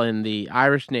Montreal, in the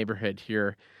Irish neighborhood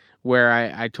here, where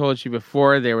I told you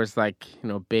before, there was like,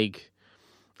 big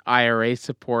IRA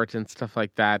support and stuff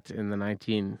like that in the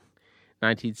 1970s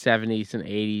and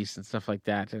 80s and stuff like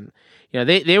that. And,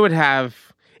 they would have,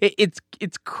 it's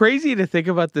crazy to think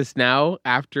about this now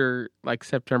after like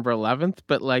September 11th,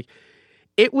 but like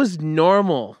it was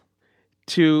normal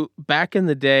back in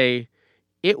the day,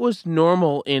 it was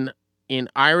normal in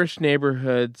Irish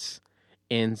neighborhoods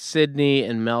in Sydney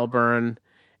and Melbourne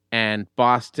and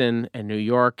Boston and New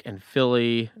York and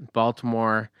Philly, and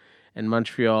Baltimore and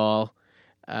Montreal.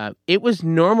 It was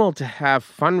normal to have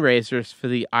fundraisers for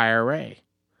the IRA,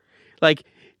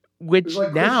 which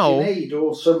like now Christian Aid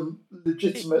or some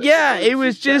legitimate. Yeah, it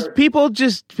was just people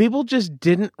just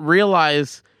didn't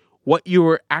realize what you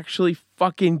were actually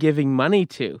fucking giving money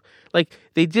to. Like,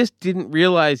 they just didn't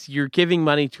realize you're giving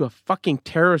money to a fucking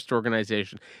terrorist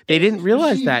organization. They didn't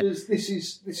realize that. This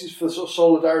is for sort of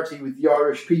solidarity with the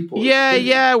Irish people.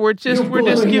 Yeah, we're just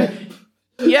giving.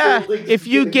 Yeah, if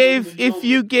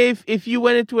you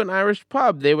went into an Irish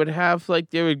pub, they would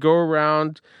go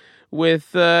around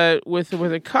with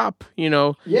a cup,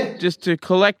 just to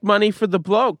collect money for the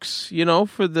blokes,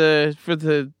 for the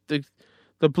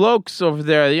blokes over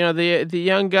there, the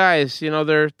young guys,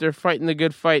 they're fighting the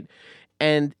good fight.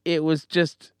 And it was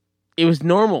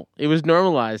normal. It was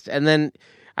normalized. And then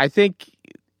I think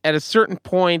at a certain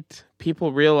point,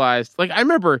 people realized, I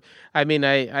remember, I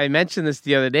mentioned this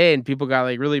the other day and people got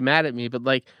really mad at me, but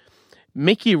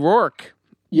Mickey Rourke.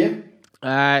 Yeah.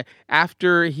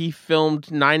 After he filmed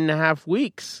 9.5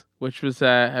 Weeks, which was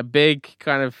a big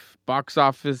kind of box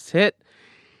office hit,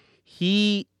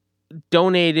 he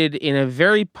donated in a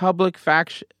very public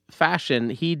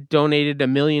fashion. He donated $1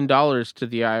 million to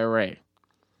the IRA,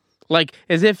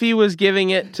 as if he was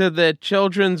giving it to the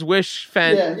Children's Wish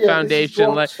Foundation.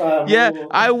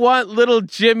 I want little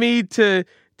Jimmy to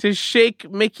shake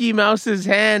Mickey Mouse's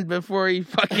hand before he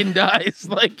fucking dies.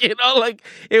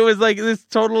 It was this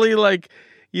totally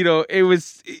it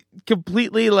was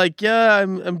completely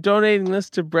I'm donating this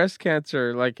to breast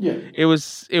cancer. It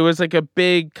was a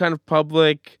big kind of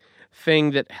public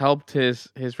thing that helped his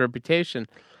reputation.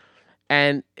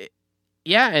 And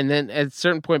and then at a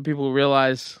certain point people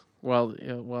realize, well,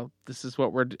 this is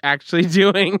what we're actually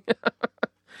doing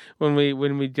when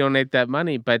we donate that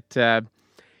money. But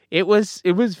it was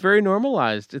very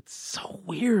normalized. It's so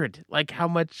weird, how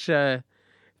much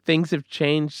things have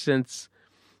changed since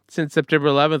September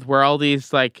 11th, where all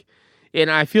these and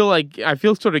I feel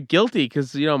sort of guilty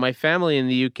because my family in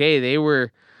the UK, they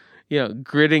were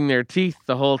gritting their teeth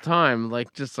the whole time,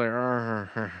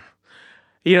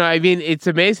 it's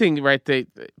amazing, right?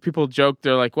 People joke,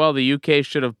 they're like, well, the UK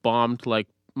should have bombed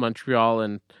Montreal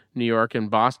and New York and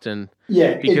Boston,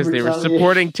 because they were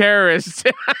supporting terrorists.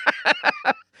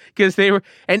 Because they were,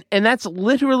 and that's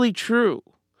literally true.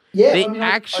 Yeah, they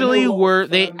actually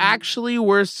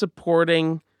were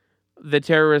supporting the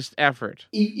terrorist effort.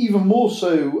 Even more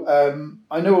so,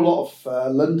 I know a lot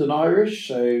of London Irish,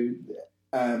 so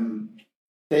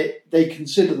they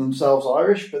consider themselves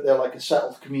Irish, but they're a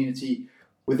settled community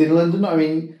within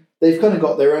London. They've kind of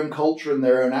got their own culture and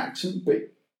their own accent,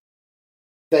 but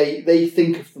they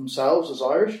think of themselves as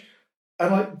Irish.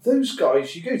 And those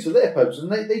guys, you go to their pubs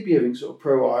and they'd be having sort of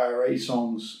pro-IRA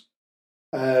songs.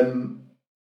 And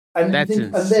that's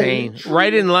insane.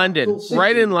 Right in London.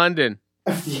 Right in London.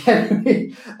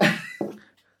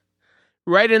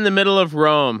 Right in the middle of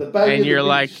Rome. And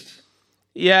you're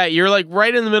you're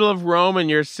right in the middle of Rome and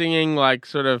you're singing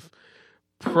sort of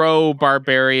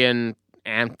pro-barbarian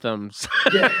anthems.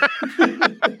 Yeah.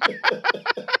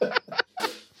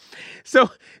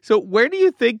 So where do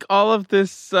you think all of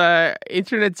this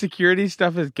internet security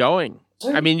stuff is going?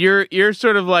 You're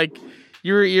sort of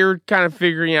you're kind of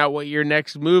figuring out what your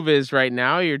next move is right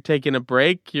now. You're taking a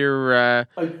break. You're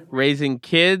raising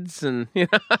kids and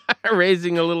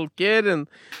raising a little kid. And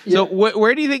so,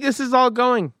 where do you think this is all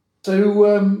going?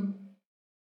 So,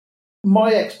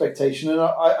 my expectation, and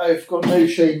I've got no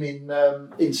shame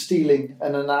in stealing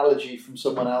an analogy from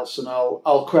someone else, and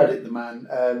I'll credit the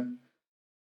man.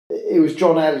 It was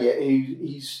John Elliott.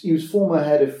 He was former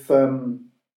head of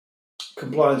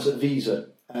compliance at Visa.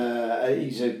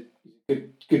 He's a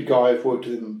good guy. I've worked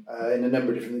with him in a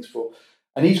number of different things before,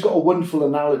 and he's got a wonderful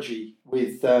analogy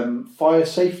with fire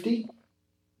safety.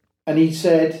 And he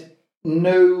said,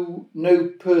 no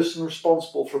person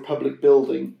responsible for a public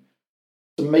building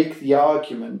to make the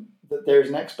argument that there is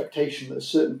an expectation that a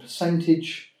certain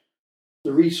percentage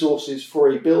of the resources for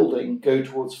a building go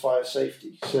towards fire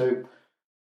safety. So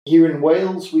here in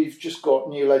Wales, we've just got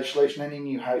new legislation. Any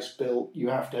new house built, you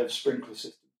have to have sprinkler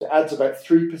systems. It adds about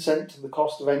 3% to the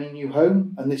cost of any new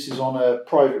home, and this is on a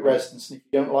private residence. And if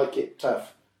you don't like it,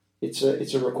 tough. It's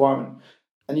a requirement.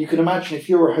 And you can imagine if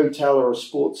you're a hotel or a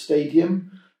sports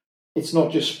stadium, it's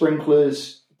not just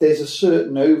sprinklers. There's a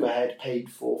certain overhead paid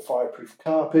for fireproof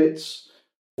carpets,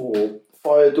 for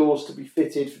fire doors to be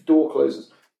fitted, for door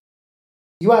closers.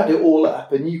 You add it all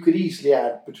up, and you could easily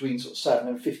add between sort of 7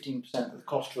 and 15% of the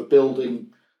cost of a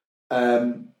building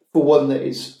for one that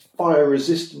is fire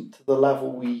resistant to the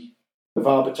level we have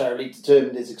arbitrarily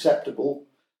determined is acceptable,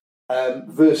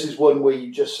 versus one where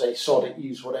you just say, sod it,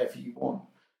 use whatever you want.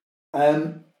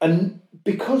 And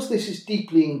because this is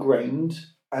deeply ingrained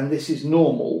and this is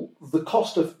normal, the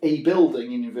cost of a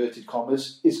building, in inverted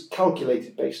commas, is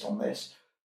calculated based on this.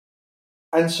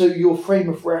 And so your frame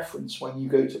of reference when you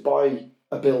go to buy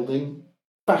a building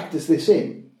factors this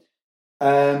in.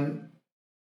 And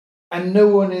no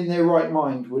one in their right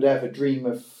mind would ever dream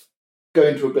of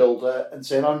going to a builder and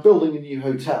saying, I'm building a new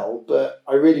hotel, but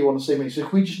I really want to save money. So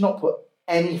can we just not put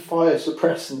any fire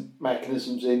suppressant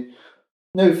mechanisms in?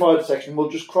 No fire detection. We'll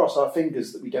just cross our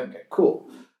fingers that we don't get caught.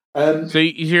 So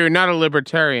you're not a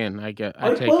libertarian, I take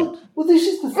it. Well, this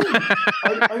is the thing.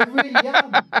 I really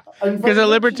am. Because a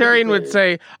libertarian would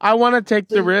say, I want to take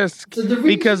the risk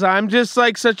because I'm just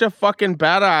like such a fucking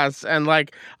badass. And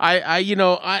like, I'm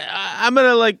going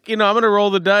to like, I'm going to roll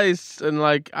the dice and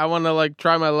like, I want to like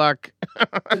try my luck.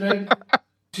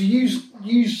 To use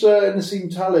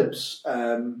Nassim Taleb's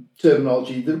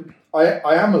terminology,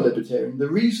 I am a libertarian. The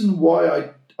reason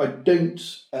why I don't,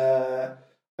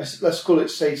 let's call it,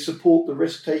 say, support the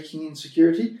risk-taking in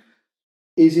security,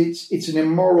 is it's an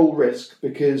immoral risk,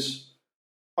 because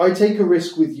I take a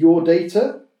risk with your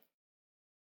data,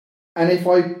 and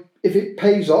if it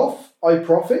pays off, I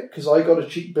profit because I got a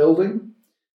cheap building,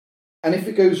 and if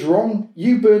it goes wrong,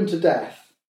 you burn to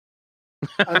death,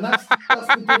 and that's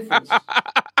the difference.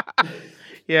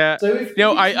 Yeah.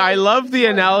 So I love the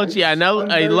analogy. I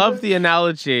love the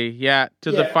analogy. Yeah,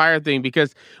 to the fire thing,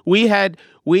 because we had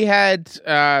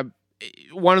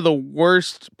one of the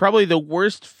worst, probably the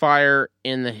worst fire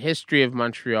in the history of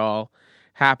Montreal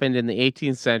happened in the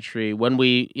 18th century when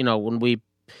we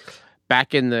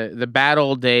back in the bad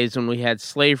old days when we had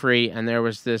slavery, and there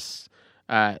was this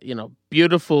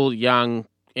beautiful young,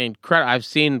 I've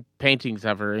seen paintings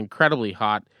of her, incredibly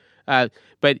hot,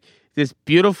 but this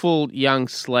beautiful young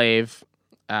slave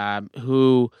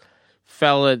who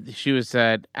she was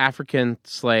an African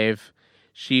slave.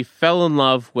 She fell in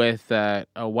love with a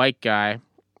white guy,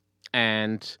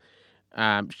 and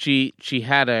she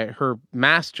had her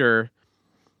master,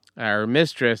 her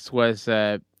mistress was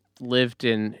lived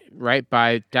in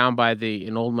down by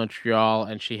in Old Montreal,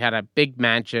 and she had a big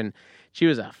mansion. She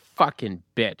was a fucking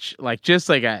bitch, just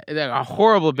like a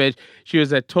horrible bitch. She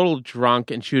was a total drunk,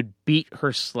 and she would beat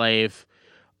her slave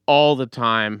all the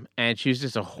time, and she was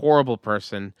just a horrible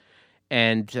person.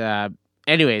 And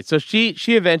anyway, so she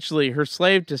eventually, her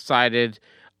slave decided,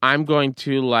 I'm going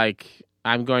to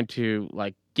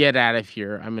get out of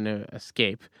here. I'm going to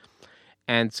escape.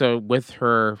 And so with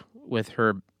her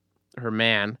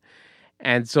man,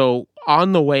 and so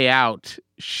on the way out,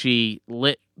 she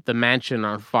lit the mansion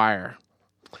on fire.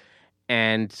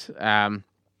 And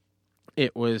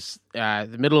it was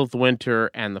the middle of the winter,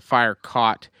 and the fire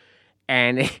caught,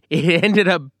 and it ended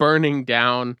up burning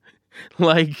down.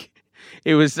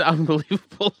 It was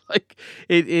unbelievable.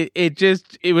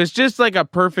 It was just like a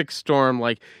perfect storm.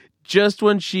 Just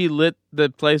when she lit the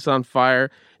place on fire,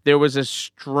 there was a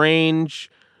strange,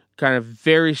 kind of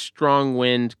very strong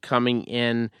wind coming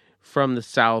in from the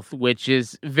south, which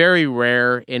is very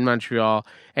rare in Montreal.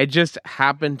 It just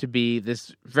happened to be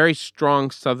this very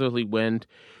strong southerly wind,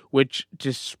 which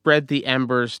just spread the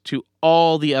embers to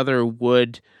all the other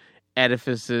wood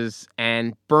edifices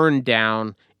and burned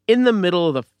down in the middle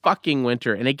of the fucking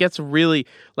winter, and it gets really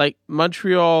like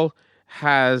Montreal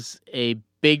has a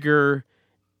bigger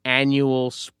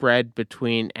annual spread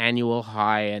between annual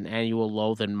high and annual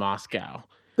low than Moscow.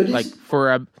 But like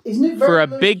isn't it for very a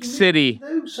big city,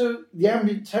 though? So the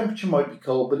ambient temperature might be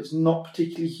cold, but it's not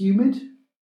particularly humid.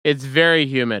 it's very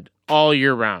humid all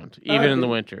year round, even in the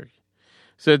winter.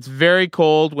 So it's very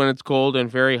cold when it's cold and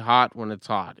very hot when it's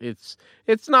hot. It's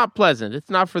not pleasant. It's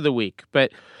not for the weak.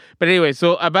 But anyway,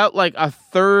 so about like a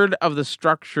third of the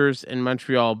structures in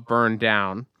Montreal burned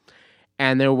down,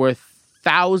 and there were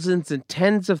thousands and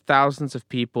tens of thousands of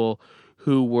people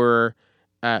who were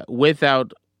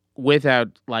without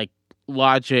like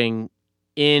lodging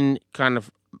in kind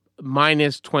of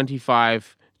minus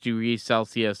 25 degrees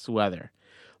Celsius weather,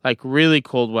 like really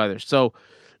cold weather. So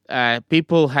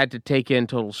people had to take in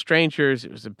total strangers.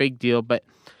 It was a big deal. But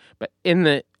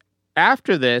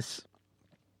after this,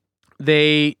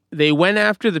 they went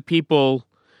after the people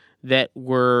that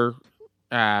were,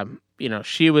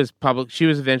 she was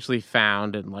eventually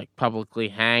found and like publicly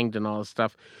hanged and all this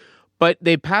stuff. But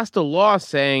they passed a law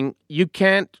saying you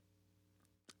can't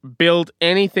build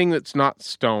anything that's not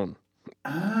stone.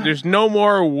 There's no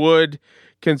more wood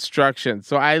construction.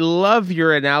 So I love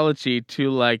your analogy to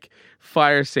like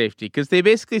fire safety, because they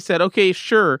basically said, okay,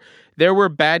 sure, there were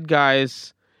bad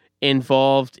guys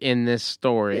involved in this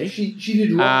story. Yeah, she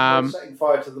did wrong by setting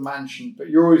fire to the mansion, but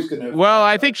you're always going to... Well,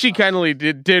 I think she kind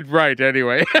of did right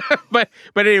anyway. but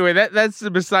anyway, that's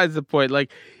besides the point.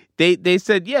 Like, they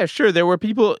said, yeah, sure, there were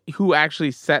people who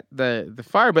actually set the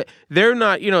fire, but they're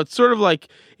not, it's sort of like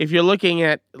if you're looking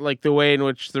at like the way in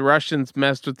which the Russians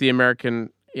messed with the American,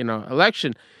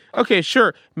 election. Okay,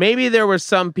 sure, maybe there were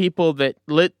some people that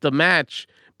lit the match,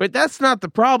 but that's not the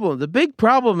problem. The big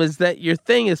problem is that your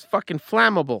thing is fucking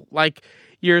flammable. Like,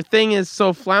 your thing is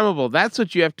so flammable. That's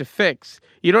what you have to fix.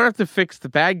 You don't have to fix the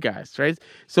bad guys, right?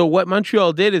 So what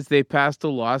Montreal did is they passed a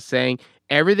law saying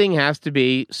everything has to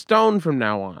be stone from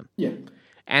now on. Yeah.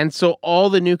 And so all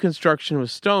the new construction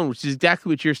was stone, which is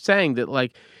exactly what you're saying, that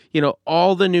like,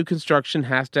 all the new construction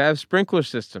has to have sprinkler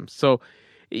systems. So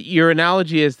your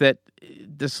analogy is that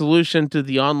the solution to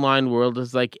the online world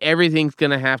is like everything's going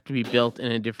to have to be built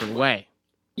in a different way.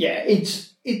 Yeah, it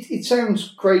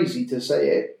sounds crazy to say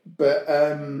it, but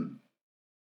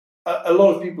a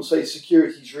lot of people say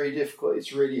security is really difficult.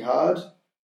 It's really hard,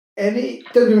 and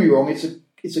don't get me wrong.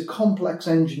 It's a complex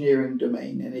engineering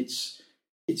domain, and it's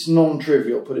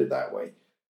non-trivial. Put it that way.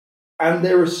 And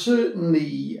there are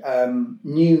certainly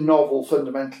new, novel,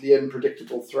 fundamentally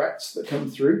unpredictable threats that come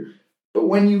through. But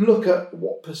when you look at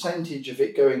what percentage of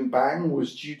it going bang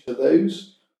was due to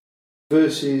those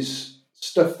versus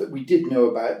stuff that we did know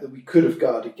about that we could have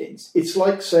guarded against, it's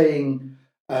like saying,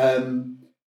 oh,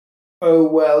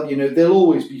 well, there'll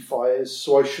always be fires,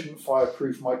 so I shouldn't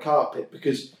fireproof my carpet,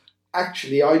 because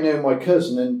actually I know my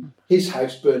cousin and his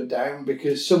house burnt down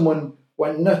because someone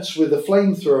went nuts with a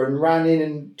flamethrower and ran in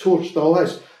and torched the whole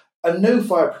house. And no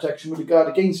fire protection would have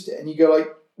guarded against it. And you go like,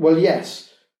 well, yes.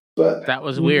 But that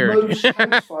was weird. Most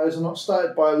house fires are not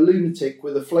started by a lunatic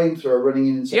with a flamethrower running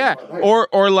in and setting fire. Yeah,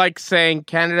 or like saying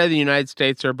Canada and the United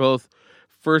States are both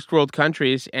first world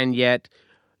countries, and yet,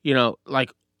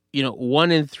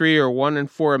 1 in 3 or 1 in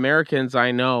 4 Americans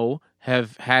I know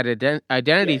have had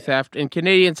identity theft, and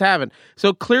Canadians haven't.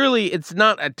 So clearly, it's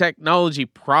not a technology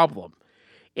problem;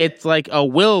 it's like a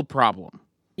will problem.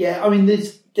 Yeah, I mean,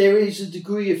 there is a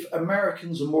degree of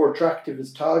Americans are more attractive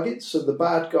as targets. So the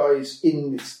bad guys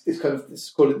in this kind of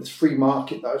this free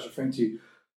market that I was referring to,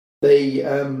 they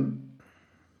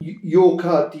your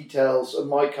card details and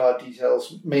my card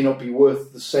details may not be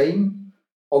worth the same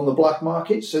on the black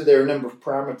market. So there are a number of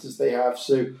parameters they have.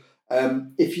 So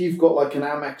if you've got like an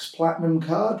Amex Platinum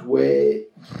card where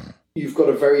you've got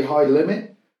a very high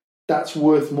limit, that's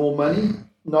worth more money.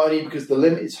 Not only because the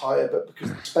limit is higher, but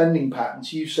because the spending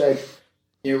patterns. You said,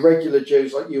 regular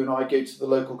Joes like you and I go to the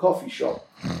local coffee shop.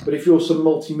 But if you're some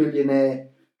multimillionaire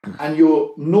and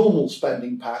your normal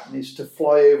spending pattern is to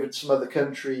fly over to some other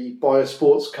country, buy a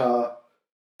sports car,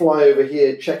 fly over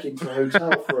here, check into a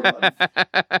hotel for a month,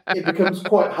 it becomes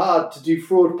quite hard to do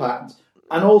fraud patterns.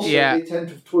 And also, they tend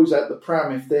to have toys out the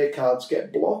pram if their cards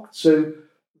get blocked. So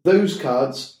those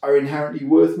cards are inherently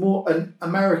worth more, and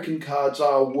American cards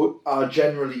are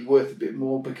generally worth a bit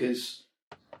more because,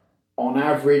 on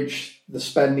average, the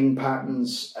spending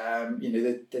patterns,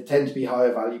 they tend to be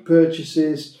higher value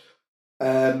purchases.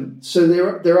 So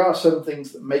there are some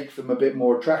things that make them a bit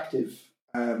more attractive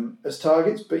as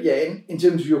targets. But yeah, in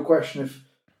terms of your question of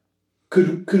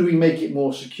could we make it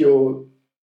more secure,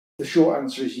 the short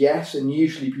answer is yes, and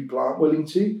usually people aren't willing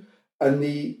to. And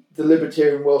the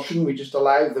libertarian, well, shouldn't we just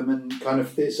allow them? And kind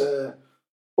of there's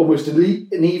almost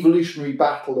an evolutionary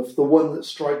battle of the one that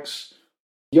strikes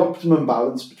the optimum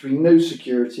balance between no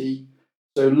security,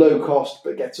 so low cost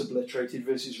but gets obliterated,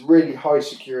 versus really high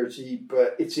security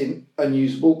but it's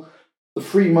unusable. The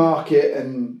free market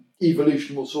and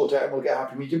evolution will sort out and we'll get a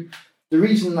happy medium. The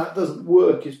reason that doesn't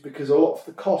work is because a lot of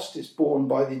the cost is borne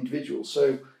by the individual.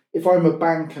 So if I'm a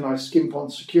bank and I skimp on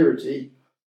security,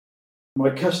 my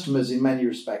customers, in many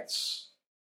respects,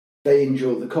 they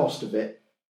endure the cost of it.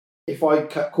 If I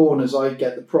cut corners, I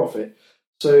get the profit.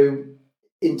 So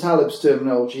in Taleb's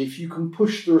terminology, if you can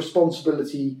push the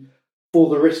responsibility for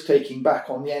the risk-taking back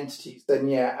on the entities, then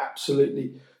yeah,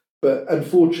 absolutely. But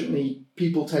unfortunately,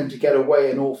 people tend to get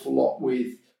away an awful lot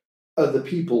with other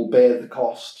people bear the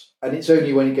cost. And it's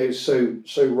only when it goes so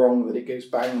wrong that it goes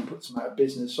bang and puts them out of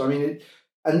business. So I mean,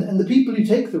 and the people who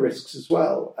take the risks as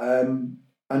well,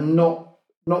 and not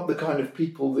the kind of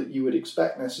people that you would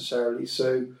expect necessarily.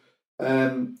 So I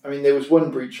mean, there was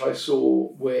one breach I saw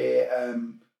where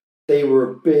they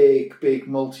were a big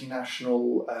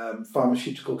multinational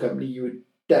pharmaceutical company. You would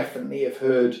definitely have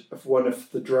heard of one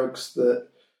of the drugs that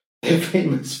they're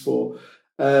famous for.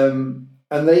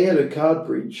 And they had a card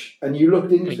breach, and you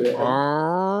looked into it.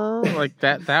 Like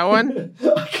that one?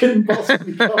 I couldn't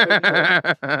possibly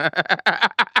comment.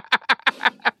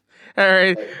 All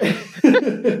right.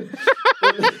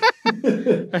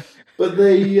 But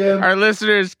they our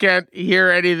listeners can't hear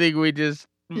anything we just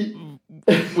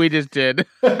did.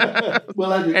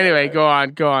 Well, anyway, go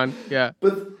on. Yeah.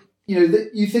 But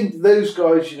you think those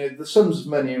guys, the sums of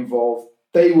money involved,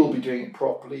 they will be doing it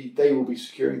properly. They will be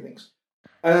securing things.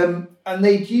 And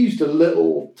they'd used a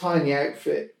little tiny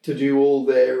outfit to do all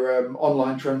their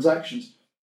online transactions.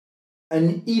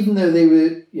 And even though they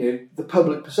were, the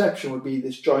public perception would be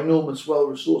this ginormous,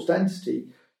 well-resourced entity,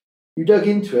 you dug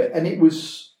into it and it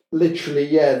was literally,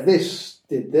 this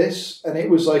did this. And it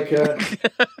was like a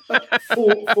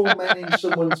four men in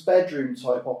someone's bedroom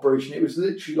type operation. It was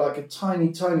literally like a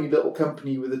tiny little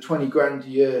company with a 20 grand a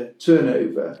year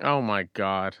turnover. Oh my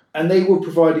God. And they were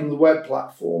providing the web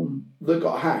platform that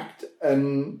got hacked.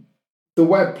 And the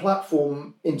web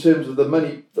platform, in terms of the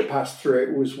money that passed through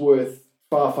it, was worth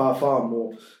far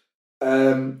more.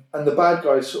 And the bad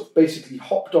guys sort of basically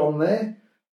hopped on there.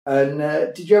 And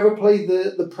did you ever play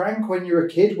the prank when you were a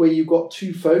kid where you got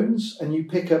two phones and you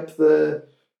pick up the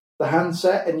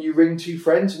handset and you ring two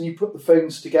friends and you put the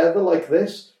phones together like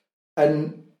this,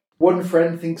 and one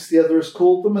friend thinks the other has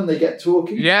called them and they get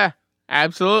talking? Yeah,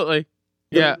 absolutely.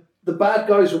 Yeah. The bad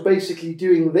guys were basically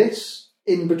doing this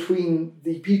in between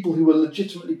the people who were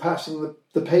legitimately passing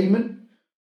the payment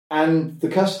and the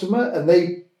customer, and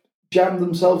they jammed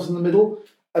themselves in the middle.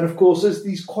 And of course, as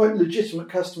these quite legitimate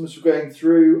customers were going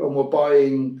through and were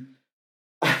buying,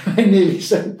 I nearly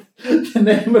said the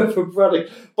name of a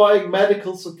product, buying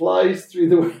medical supplies through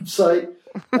the website.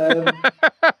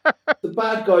 The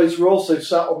bad guys were also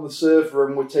sat on the server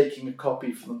and were taking a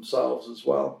copy for themselves as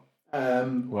well.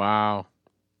 Wow.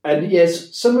 And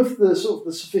yes, some of the sort of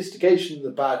the sophistication of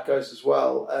the bad guys as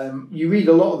well. You read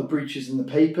a lot of the breaches in the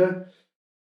paper,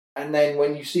 and then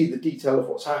when you see the detail of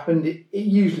what's happened, it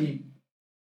usually,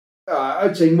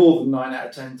 I'd say more than 9 out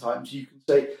of 10 times, you can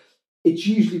say it's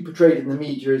usually portrayed in the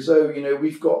media as though,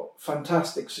 we've got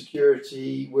fantastic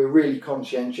security, we're really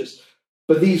conscientious,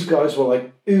 but these guys were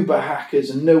like uber hackers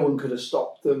and no one could have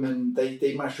stopped them, and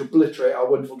they managed to obliterate our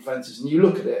wonderful defences. And you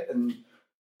look at it and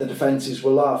the defences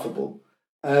were laughable.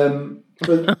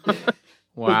 But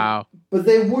wow. But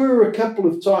there were a couple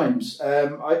of times,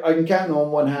 I can count them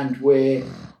on one hand, where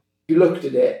you looked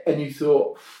at it and you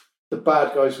thought, the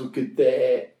bad guys were good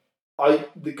there.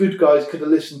 The good guys could have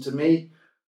listened to me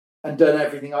and done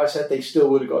everything I said, they still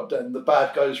would have got done. The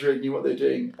bad guys really knew what they're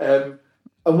doing. And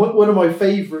one of my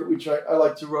favourite, which I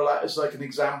like to roll out as like an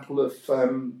example of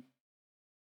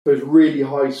those really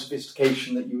high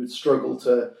sophistication that you would struggle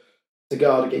to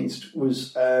guard against,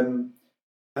 was a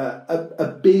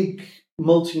big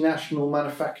multinational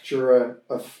manufacturer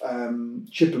of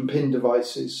chip and pin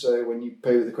devices. So when you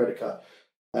pay with a credit card,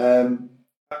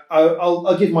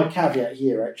 I'll give my caveat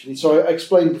here actually. So I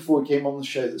explained before we came on the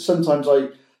show that sometimes I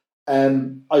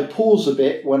pause a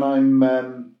bit when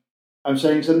I'm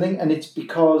saying something, and it's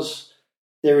because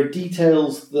there are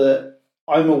details that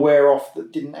I'm aware of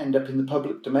that didn't end up in the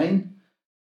public domain,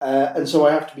 and so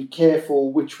I have to be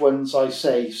careful which ones I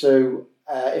say. So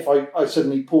if I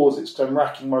suddenly pause, it's because I'm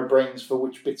racking my brains for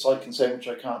which bits I can say and which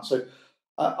I can't. So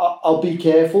I'll be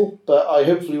careful, but I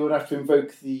hopefully won't have to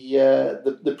invoke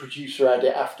the producer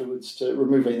edit afterwards to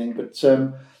remove anything. But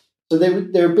so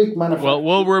they're a big manufacturer.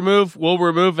 Well, we'll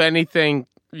remove anything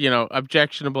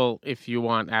objectionable if you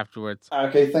want afterwards.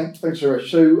 Okay, thanks very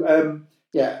much. So,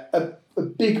 a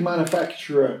big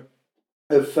manufacturer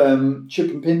of chip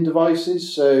and pin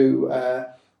devices. So,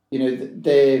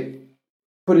 they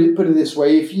put it this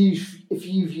way: if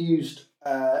you've used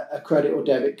a credit or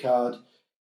debit card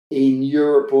in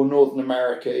Europe or Northern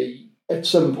America, at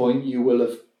some point you will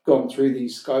have gone through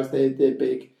these guys. They're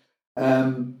big.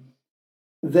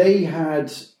 They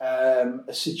had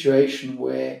a situation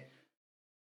where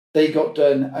they got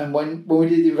done, and when we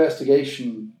did the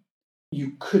investigation,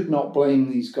 you could not blame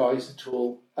these guys at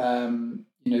all. Everything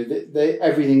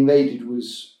they did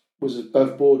was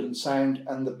above board and sound,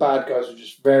 and the bad guys were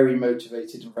just very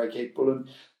motivated and very capable. And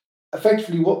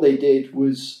effectively, what they did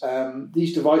was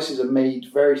these devices are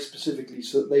made very specifically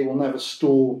so that they will never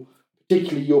store,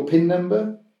 particularly your PIN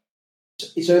number.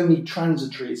 It's only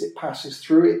transitory as it passes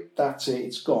through it. That's it.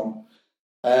 It's gone.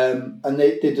 And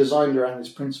they're designed around this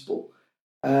principle.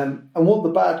 And what the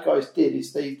bad guys did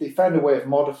is they found a way of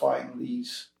modifying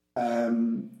these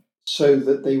so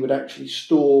that they would actually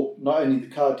store not only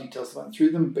the card details that went through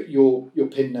them, but your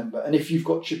PIN number. And if you've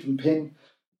got chip and PIN,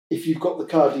 if you've got the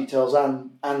card details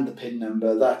and the PIN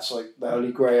number, that's like the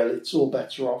holy grail. It's all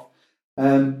better off.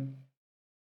 And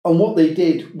what they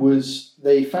did was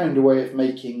they found a way of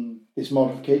making this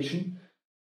modification,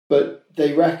 but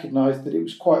they recognised that it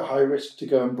was quite high risk to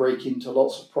go and break into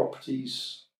lots of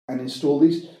properties and install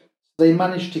these. They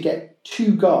managed to get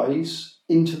 2 guys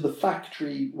into the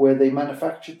factory where they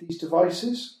manufactured these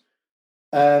devices,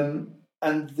 and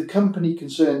the company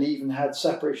concerned even had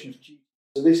separation of duties.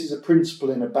 So this is a principle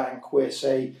in a bank where,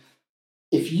 say,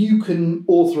 if you can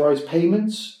authorise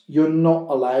payments, you're not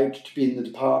allowed to be in the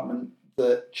department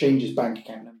that changes bank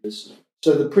account numbers.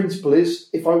 So the principle is,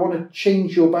 if I want to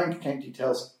change your bank account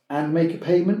details and make a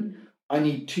payment, I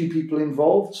need 2 people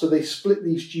involved. So they split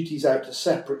these duties out to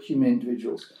separate human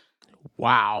individuals.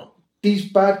 Wow.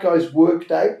 These bad guys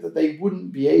worked out that they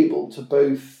wouldn't be able to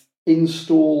both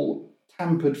install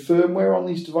tampered firmware on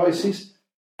these devices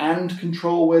and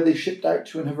control where they shipped out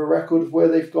to and have a record of where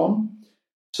they've gone.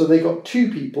 So they got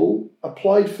 2 people,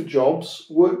 applied for jobs,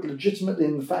 worked legitimately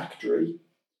in the factory,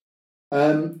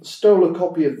 stole a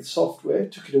copy of the software,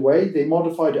 took it away, they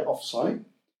modified it off-site,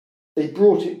 they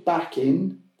brought it back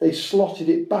in, they slotted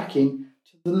it back in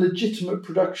to the legitimate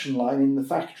production line in the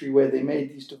factory where they made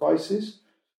these devices.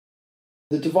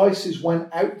 The devices went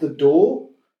out the door,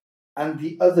 and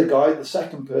the other guy, the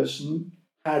second person,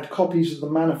 had copies of the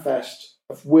manifest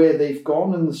of where they've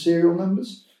gone and the serial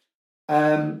numbers.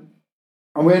 And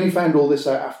we only found all this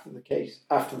out after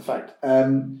the fact.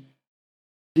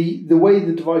 The way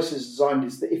the device is designed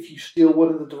is that if you steal one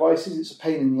of the devices, it's a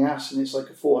pain in the ass and it's like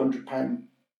a £400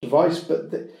 device,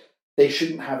 but they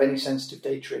shouldn't have any sensitive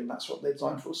data in. That's what they're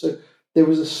designed for. So there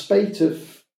was a spate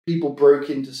of people broke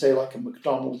into, say, like a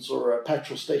McDonald's or a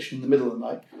petrol station in the middle of the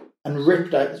night and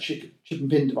ripped out the chip and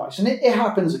pin device. And it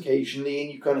happens occasionally,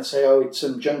 and you kind of say, oh, it's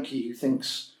some junkie who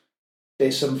thinks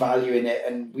there's some value in it,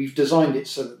 and we've designed it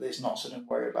so that there's not, so don't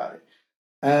worry about it.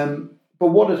 But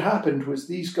what had happened was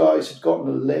these guys had gotten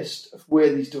a list of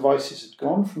where these devices had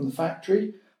gone from the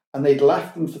factory, and they'd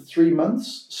left them for 3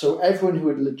 months. So everyone who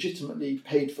had legitimately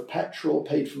paid for petrol,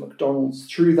 paid for McDonald's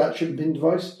through that chip and pin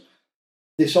device,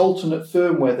 this alternate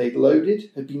firmware they'd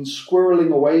loaded had been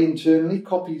squirreling away internally,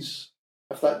 copies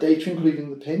of that data, including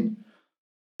the pin.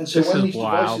 And so when these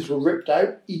devices were ripped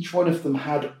out, each one of them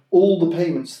had all the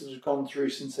payments that had gone through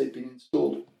since they'd been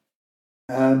installed.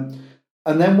 And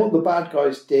then what the bad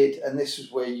guys did, and this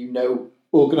is where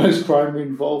organised crime were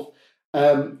involved,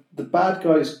 the bad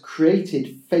guys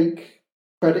created fake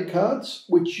credit cards,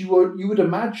 which you would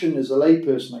imagine as a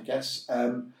layperson, I guess.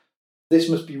 This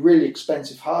must be really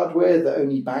expensive hardware that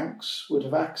only banks would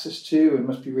have access to and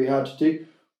must be really hard to do.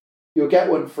 You'll get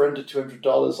one for under $200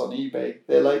 on eBay.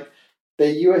 They're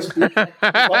USB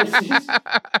devices.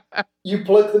 You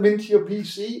plug them into your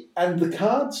PC, and the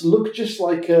cards look just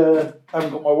like I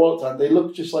haven't got my wallet on. They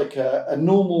look just like a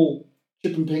normal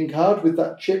chip and pin card with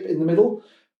that chip in the middle,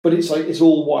 but it's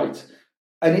all white.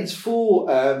 And it's for,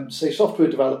 say, software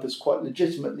developers quite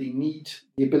legitimately need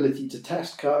the ability to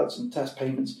test cards and test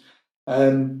payments.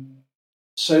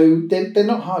 So they're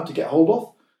not hard to get hold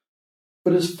of.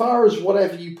 But as far as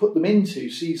whatever you put them into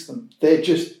sees them, they're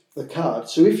just the card.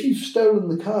 So if you've stolen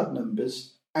the card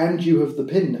numbers and you have the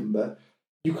PIN number,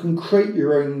 you can create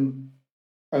your own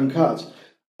cards.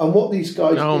 And what these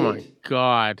guys did, my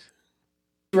God,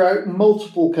 throughout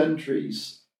multiple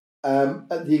countries,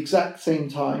 at the exact same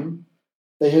time,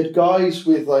 they had guys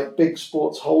with like big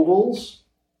sports holdalls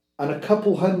and a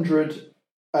couple hundred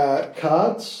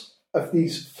cards of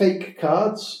these fake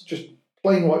cards, just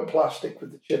plain white plastic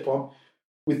with the chip on,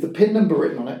 with the PIN number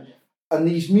written on it. And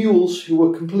these mules who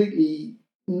were completely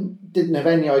didn't have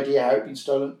any idea how it had been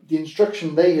stolen, the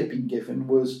instruction they had been given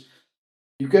was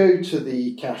you go to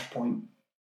the cash point,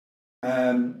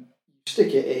 you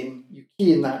stick it in, you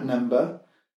key in that number,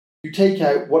 you take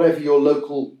out whatever your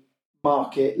local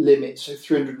market limit, so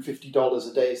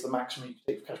 $350 a day is the maximum you can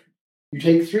take for cash. You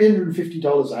take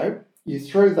 $350 out, you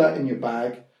throw that in your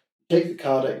bag, you take the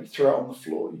card out, you throw it on the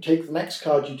floor. You take the next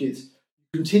card you did,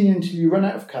 continue until you run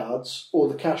out of cards, or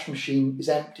the cash machine is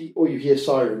empty, or you hear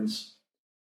sirens.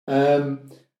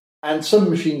 And some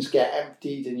machines get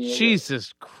emptied. And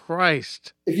Jesus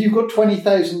Christ! If you've got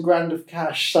 20,000 grand of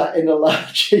cash sat in a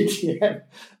large ATM,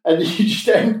 and you just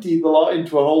empty the lot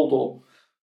into a holdall,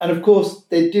 and of course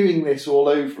they're doing this all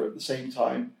over at the same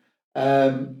time,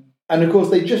 and of course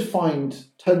they just find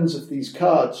tons of these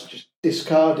cards just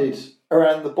discarded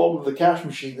around the bottom of the cash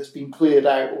machine that's been cleared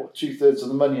out, or 2/3 of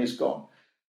the money is gone.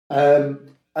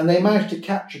 And they managed to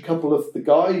catch a couple of the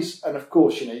guys, and of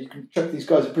course, you can chuck these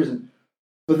guys in prison.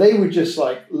 But they were just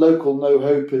like local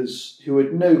no-hopers who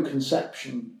had no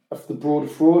conception of the broader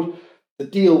fraud. The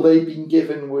deal they'd been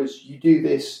given was, you do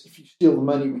this, if you steal the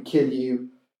money, we kill you.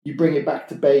 You bring it back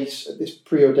to base at this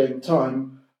preordained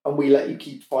time, and we let you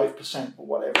keep 5% or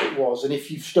whatever it was. And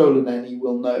if you've stolen any,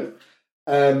 we'll know.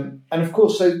 And of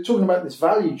course, so talking about this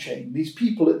value chain, these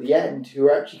people at the end who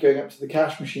are actually going up to the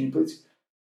cash machine,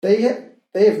 they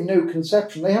have no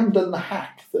conception. They haven't done the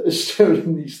hack that has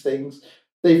stolen these things.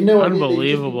 They've no idea.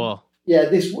 Unbelievable.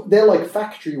 They're like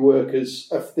factory workers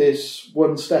of this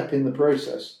one step in the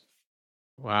process.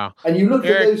 Wow. And you look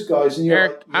at those guys, and you're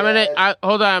Eric, like,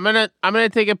 hold on. I'm gonna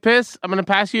take a piss. I'm gonna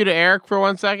pass you to Eric for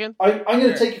 1 second. I'm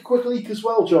going to take a quick leak as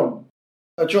well, John.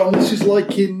 John, this is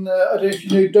like in, I don't know if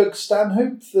you know Doug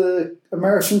Stanhope, the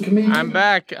American comedian. I'm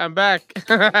back.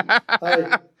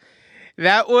 Hi.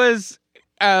 That was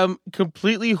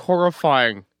completely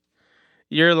horrifying.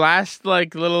 Your last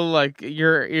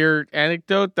your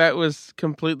anecdote, that was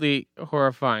completely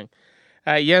horrifying.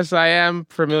 Yes, I am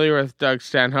familiar with Doug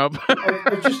Stanhope.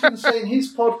 I was just going to say, in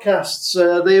his podcasts,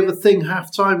 they have a thing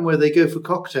half-time where they go for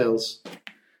cocktails.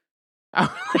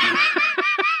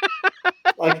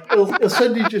 Like, he'll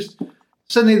suddenly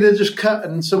they'll just cut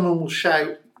and someone will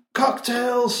shout,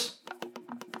 "Cocktails!"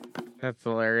 That's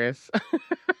hilarious.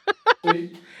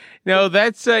 No,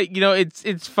 that's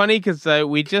it's funny because my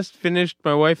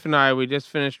wife and I just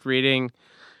finished reading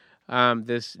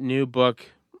this new book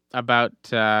about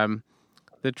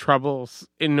the troubles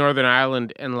in Northern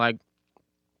Ireland, and like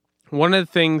one of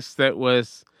the things that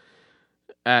was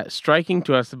striking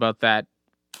to us about that,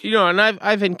 and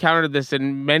I've encountered this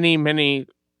in many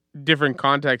different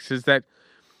contexts, is that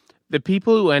the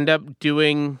people who end up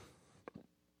doing,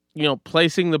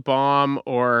 placing the bomb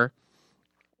or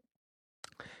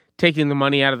taking the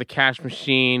money out of the cash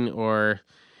machine, or,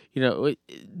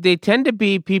 they tend to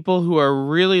be people who are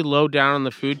really low down on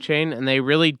the food chain, and they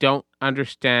really don't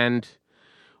understand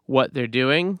what they're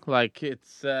doing. Like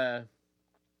it's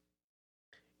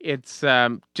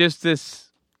just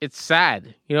this, it's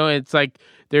sad, it's like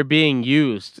they're being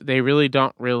used. They really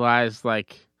don't realize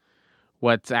like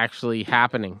what's actually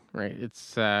happening. Right.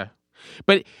 It's,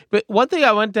 but one thing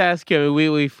I want to ask you,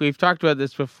 we've talked about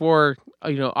this before,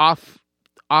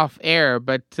 off air,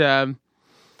 but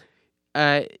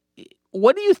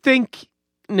what do you think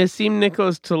Nassim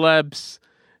Nicholas Taleb's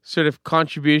sort of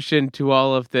contribution to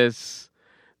all of this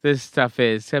stuff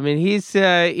is? I mean, he's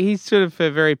sort of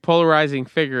a very polarizing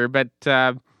figure, but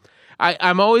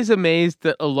I'm always amazed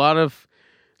that a lot of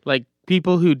like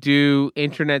people who do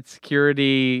internet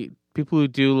security, people who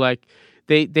do like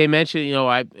they mention,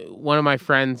 one of my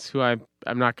friends who I'm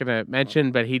not going to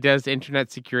mention, but he does internet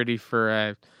security for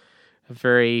a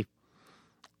very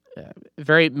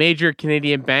major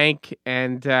Canadian bank,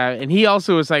 and he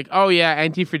also was like, oh yeah,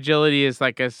 anti-fragility is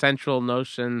like a central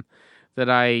notion that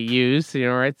I use,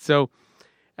 right? So,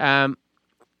 why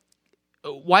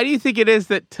do you think it is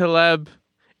that Taleb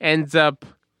ends up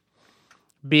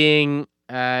being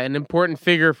an important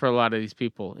figure for a lot of these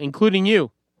people, including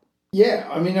you? Yeah,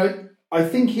 I mean, I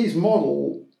think his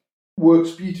model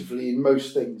works beautifully in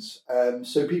most things.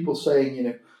 So people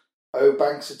saying, oh,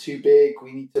 banks are too big,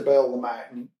 we need to bail them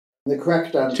out. And the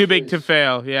correct answer too big to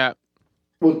fail, yeah.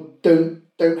 Well, don't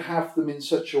have them in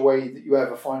such a way that you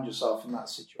ever find yourself in that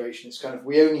situation. It's kind of,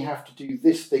 we only have to do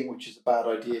this thing, which is a bad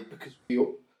idea, because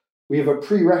we have a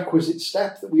prerequisite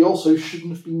step that we also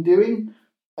shouldn't have been doing.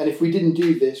 And if we didn't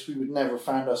do this, we would never have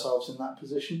found ourselves in that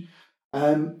position.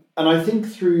 And I think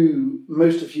through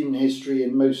most of human history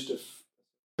and most of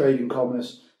trade and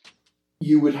commerce,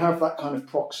 you would have that kind of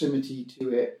proximity to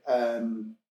it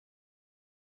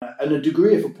and a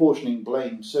degree of apportioning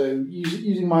blame. So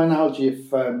using my analogy,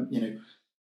 if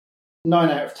 9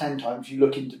 out of 10 times you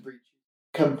look into breaches,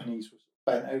 companies were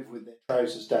bent over with their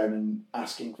trousers down and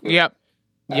asking for Yep.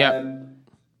 it. Yep.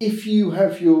 If you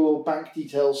have your bank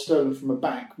details stolen from a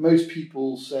bank, most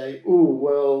people say, "Oh,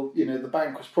 well, the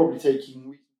bank was probably taking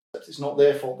reasonable steps. It's not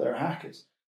their fault. They're hackers."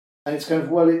 And it's kind of,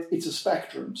 well, it's a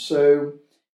spectrum. So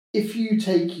if you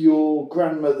take your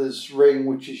grandmother's ring,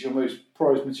 which is your most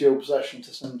prized material possession,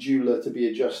 to some jeweler to be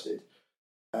adjusted,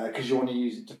 because you want to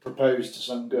use it to propose to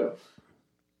some girl,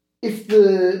 if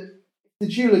the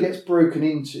jeweler gets broken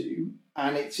into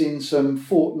and it's in some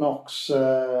Fort Knox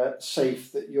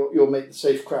safe that your mate, the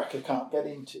safe cracker, can't get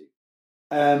into.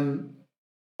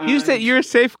 You said you're a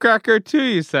safe cracker too,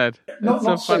 you said. Not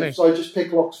so safe, funny. so I just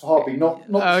pick locks for hobby, not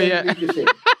the same league as him.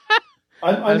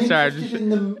 I'm interested in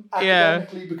them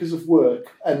academically because of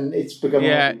work, and it's become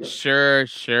a hobby.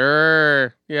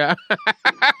 Sure. Yeah.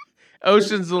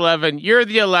 Ocean's 11. You're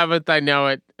the 11th, I know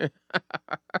it.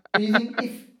 You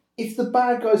think if the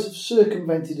bad guys have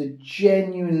circumvented a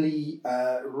genuinely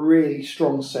really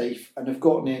strong safe and have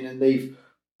gotten in and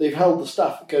they've held the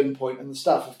staff at gunpoint and the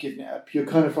staff have given it up, you're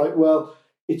kind of like, well,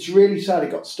 it's really sad it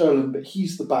got stolen, but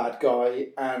he's the bad guy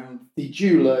and the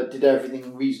jeweler did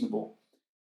everything reasonable.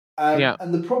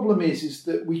 And the problem is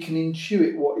that we can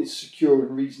intuit what is secure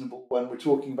and reasonable when we're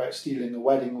talking about stealing a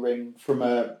wedding ring from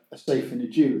a safe in a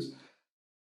jeweler's.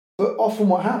 But often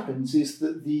what happens is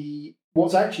that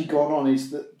what's actually gone on is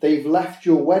that they've left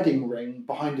your wedding ring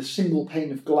behind a single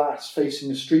pane of glass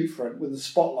facing a street front with a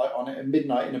spotlight on it at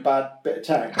midnight in a bad bit of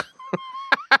town.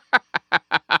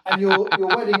 And your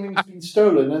wedding ring's been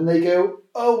stolen, and they go,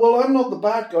 "Oh, well, I'm not the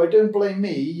bad guy. Don't blame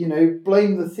me.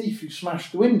 Blame the thief who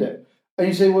smashed the window." And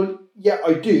you say, "Well, yeah,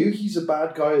 I do. He's a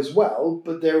bad guy as well,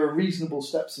 but there are reasonable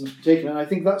steps that must be taken." And I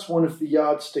think that's one of the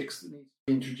yardsticks that needs to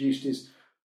be introduced is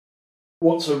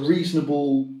what's a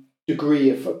reasonable degree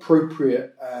of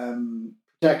appropriate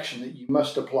protection that you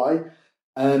must apply.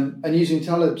 And using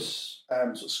Taleb's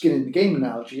sort of skin in the game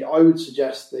analogy, I would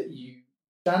suggest that you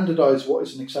standardize what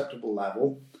is an acceptable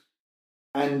level,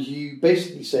 and you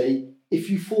basically say, if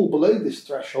you fall below this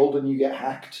threshold and you get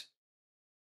hacked,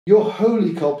 you're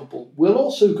wholly culpable. We'll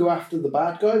also go after the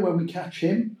bad guy when we catch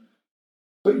him,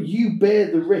 but you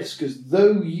bear the risk as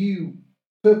though you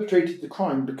perpetrated the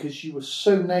crime because you were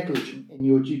so negligent in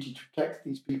your duty to protect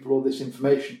these people or this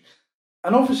information.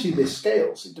 And obviously this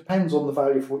scales. It depends on the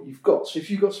value of what you've got. So if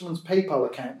you've got someone's PayPal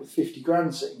account with 50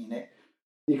 grand sitting in it,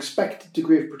 the expected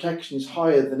degree of protection is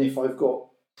higher than if I've got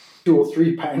 £2 or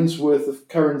 £3 worth of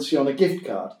currency on a gift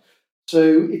card.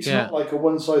 So it's not like a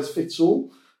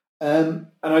one-size-fits-all. And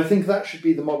I think that should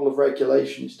be the model of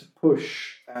regulation, is to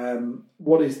push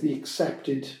what is the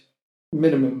accepted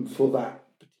minimum for that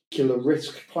particular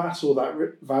risk class or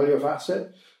that value of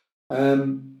asset.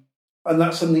 And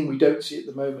that's something we don't see at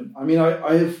the moment. I mean,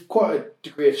 I have quite a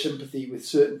degree of sympathy with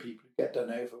certain people who get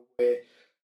done over where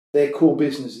their core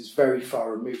business is very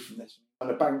far removed from this. When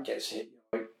a bank gets hit,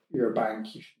 you're a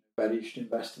bank, you should know better, you should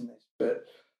invest in this. But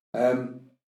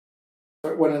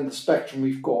at one end of the spectrum,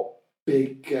 we've got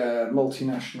big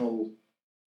multinational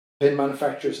pin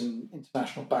manufacturers and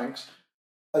international banks.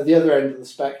 At the other end of the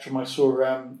spectrum, I saw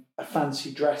a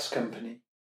fancy dress company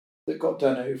that got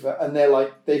done over, and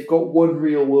they've got one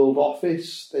real world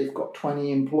office, they've got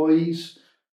 20 employees,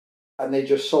 and they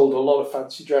just sold a lot of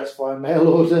fancy dress via mail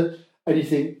order. And you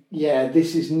think, yeah,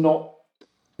 this is not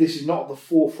at the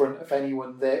forefront of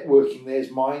anyone there working there's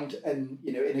mind. And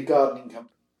in a gardening company,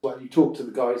 well, you talk to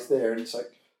the guys there, and it's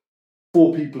like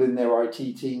 4 people in their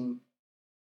IT team.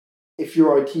 If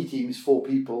your IT team is 4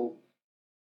 people,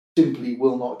 simply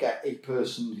will not get a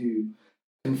person who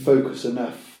can focus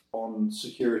enough on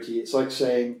security. It's like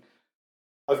saying,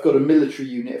 I've got a military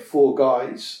unit of 4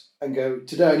 guys and go,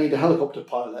 today I need a helicopter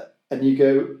pilot. And you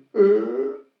go,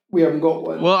 we haven't got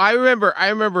one. Well, I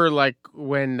remember like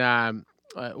when,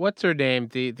 what's her name?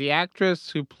 The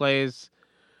actress who plays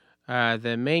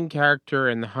the main character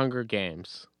in the Hunger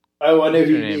Games. Oh, I know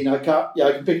who you mean. I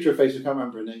can picture her face. I can't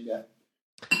remember her name yet.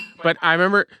 But I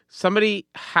remember somebody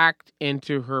hacked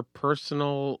into her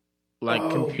personal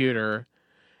computer,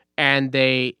 and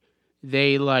they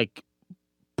like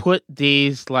put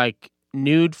these like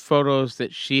nude photos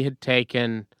that she had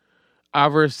taken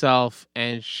of herself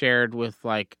and shared with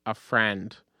like a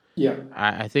friend. Yeah,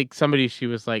 I think somebody she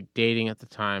was like dating at the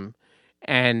time,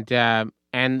 and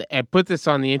put this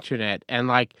on the internet. And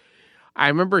like, I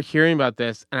remember hearing about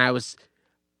this, and I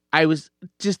was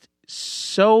just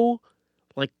so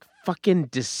like fucking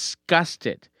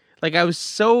disgusted. Like, I was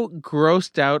so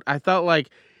grossed out. I thought, like,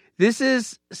 this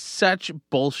is such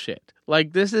bullshit.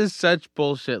 Like, this is such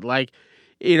bullshit. Like,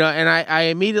 and I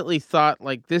immediately thought,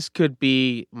 like, this could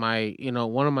be my,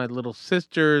 one of my little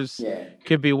sisters, Yeah.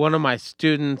 could be one of my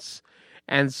students.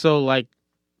 And so, like,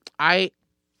 I,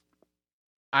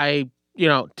 to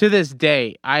this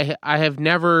day, I have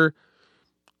never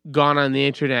gone on the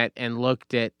internet and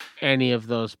looked at any of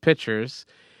those pictures.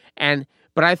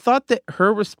 But I thought that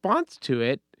her response to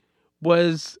it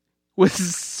was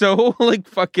so like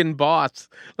fucking boss.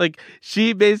 Like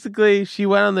she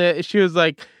went on she was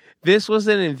like, this was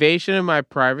an invasion of my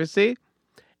privacy.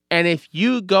 And if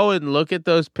you go and look at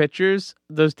those pictures,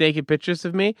 those naked pictures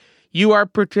of me, you are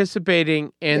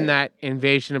participating in that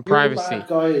invasion of privacy. You're a bad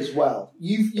guy as well.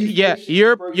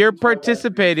 You're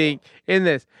participating in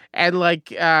this. And like,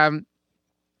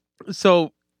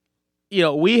 so,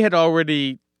 we had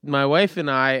already, my wife and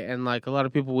I, and like a lot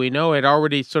of people we know, had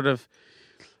already sort of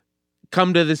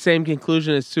come to the same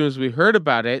conclusion as soon as we heard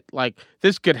about it. Like,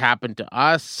 this could happen to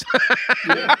us.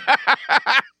 Yeah.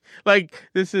 Like,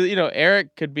 this is,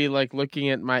 Eric could be like looking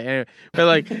at my, but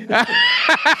like,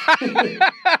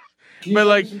 but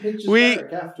like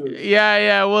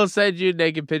we'll send you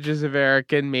naked pictures of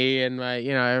Eric and me and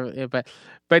my,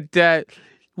 but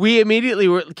we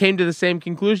immediately came to the same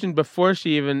conclusion before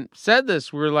she even said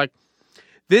this. We're like,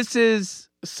 this is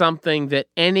something that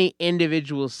any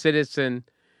individual citizen,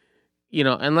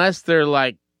 unless they're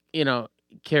like,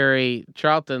 Carrie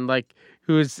Charlton, like,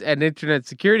 who's an internet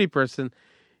security person,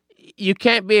 you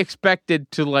can't be expected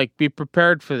to like be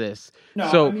prepared for this.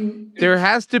 No, so I mean, there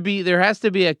has to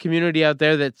be a community out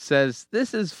there that says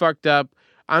this is fucked up.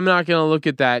 I'm not going to look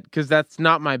at that because that's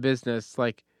not my business.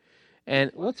 Like, and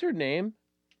what's her name?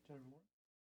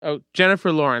 Oh,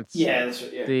 Jennifer Lawrence. Yeah, that's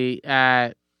right. Yeah.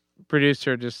 The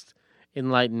producer just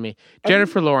enlightened me.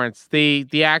 Jennifer Lawrence,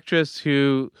 the actress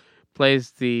who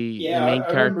plays the main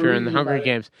character in the Hunger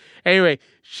Games. Anyway,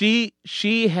 she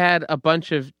had a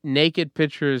bunch of naked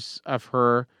pictures of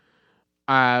her.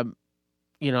 I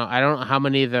don't know how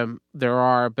many of them there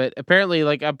are, but apparently,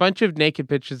 like, a bunch of naked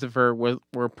pictures of her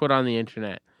were put on the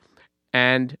internet,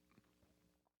 and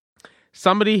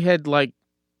somebody had like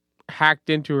hacked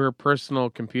into her personal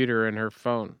computer and her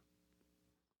phone.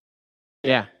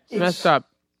 Yeah, it's messed up.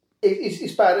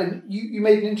 It's bad, and you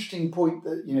made an interesting point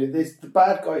that there's the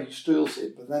bad guy who steals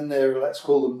it, but then there are, let's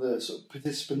call them, the sort of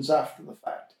participants after the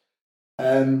fact.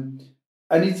 And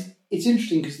it's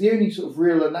interesting because the only sort of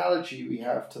real analogy we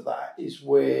have to that is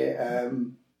where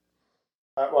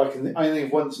I think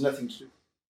of one that's nothing to do.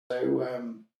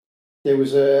 So there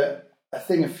was a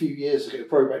thing a few years ago,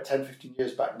 probably about 10, 15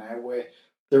 years back now, where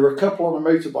there were a couple on a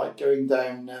motorbike going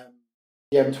down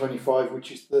the M25, which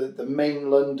is the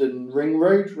main London ring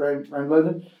road around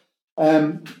London.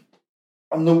 And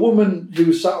the woman who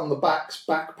was sat on the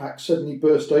backpack suddenly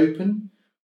burst open,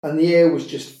 and the air was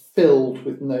just filled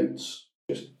with notes,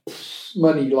 just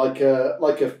money like a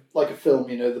film.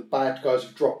 The bad guys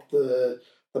have dropped the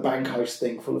bank heist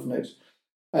thing full of notes,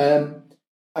 and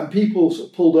people sort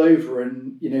of pulled over,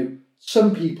 and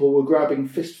some people were grabbing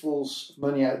fistfuls of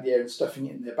money out of the air and stuffing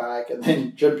it in their bag and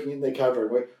then jumping in their car right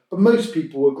away. But most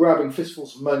people were grabbing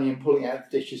fistfuls of money and pulling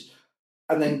out the dishes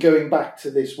and then going back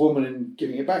to this woman and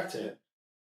giving it back to her.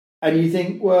 And you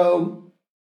think, well,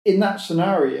 in that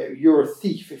scenario, you're a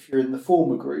thief if you're in the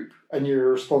former group and you're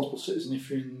a responsible citizen if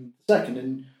you're in the second.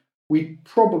 And we'd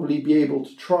probably be able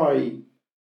to try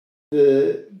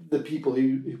the people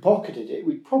who pocketed it,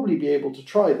 we'd probably be able to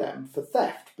try them for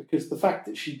theft, because the fact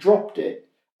that she dropped it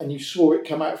and you saw it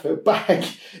come out of her bag,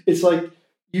 it's like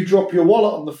you drop your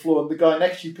wallet on the floor and the guy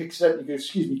next to you picks it up and you go,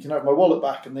 excuse me, can I have my wallet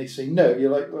back? And they say no.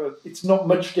 You're like, well, it's not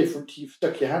much different to you've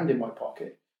stuck your hand in my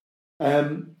pocket.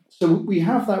 So we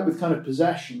have that with kind of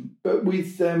possession, but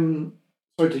with, sorry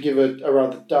to give a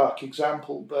rather dark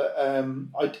example, but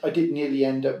I did nearly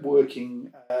end up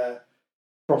working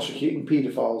prosecuting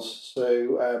paedophiles,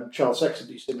 so child sex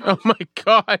abuse images. Oh my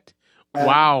God!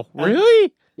 Wow,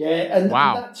 really? Yeah, and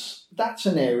that's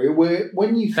an area where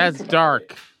when you think that's about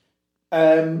dark.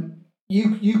 It,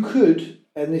 you could,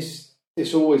 and this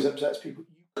always upsets people.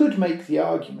 You could make the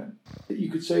argument that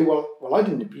you could say, well, I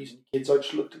didn't abuse any kids. I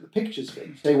just looked at the pictures of it.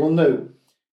 You say, well, no.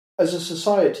 As a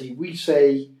society, we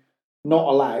say not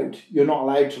allowed. You're not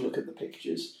allowed to look at the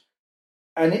pictures.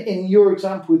 And in your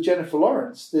example with Jennifer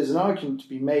Lawrence, there's an argument to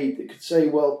be made that could say,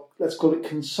 well, let's call it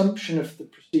consumption of the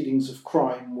proceedings of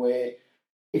crime, where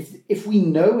if we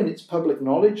know and it's public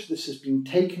knowledge this has been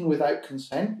taken without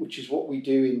consent, which is what we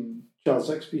do in child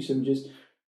sex abuse images,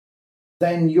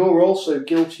 then you're also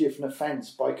guilty of an offence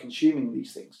by consuming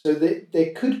these things. So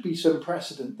there could be some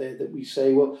precedent there that we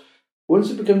say, well, once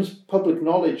it becomes public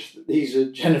knowledge that these are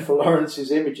Jennifer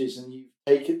Lawrence's images and you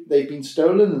take it, they've been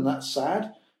stolen, and that's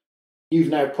sad. you've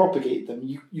now propagated them.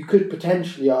 You could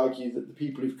potentially argue that the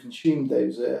people who've consumed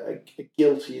those are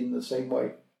guilty in the same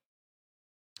way.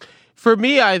 For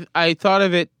me, I thought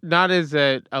of it not as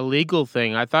a legal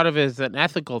thing. I thought of it as an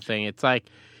ethical thing. It's like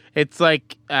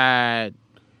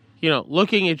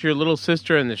looking at your little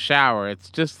sister in the shower. It's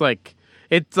just like,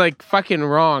 it's like fucking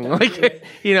wrong. Like,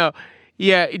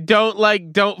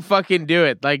 don't fucking do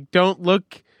it. Like, don't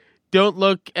look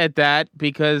at that,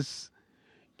 because,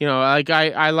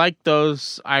 I like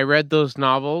those. I read those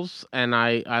novels, and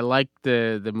I like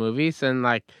the movies, and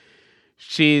like,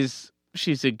 she's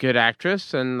a good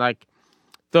actress, and like,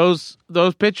 those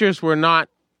pictures were not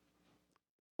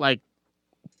like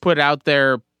put out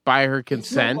there by her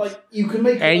consent. Like you can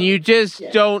make, and you just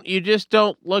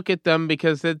don't look at them,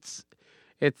 because it's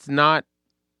not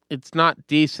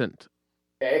decent.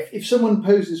 If someone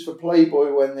poses for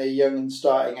Playboy when they're young and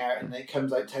starting out, and it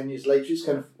comes out 10 years later, it's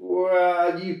kind of,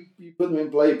 well, you put them in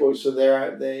Playboy, so they're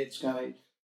out there. It's kind of,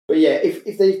 but yeah,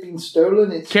 if they've been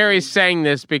stolen, it's. Carrie's saying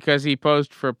this because he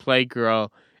posed for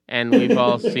Playgirl, and we've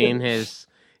all seen his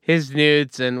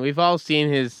nudes, and we've all seen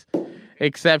his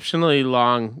exceptionally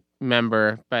long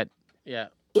member. But yeah.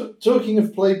 Talking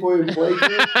of Playboy and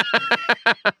Playgirl,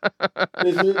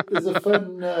 there's a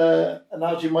fun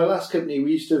analogy. In my last company,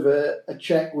 we used to have a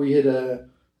check. We had a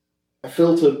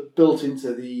filter built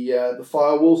into the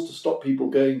firewalls to stop people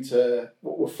going to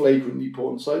what were flagrantly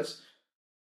porn sites.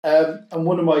 And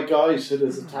one of my guys said,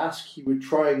 as a task, he would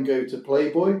try and go to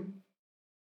Playboy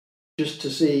just to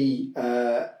see,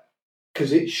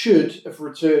 because it should have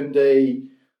returned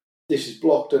this is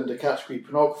blocked under category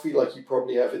pornography, like you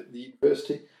probably have at the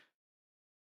university.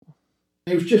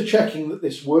 He was just checking that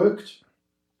this worked.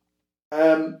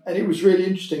 And it was really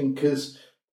interesting, because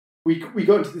we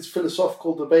got into this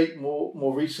philosophical debate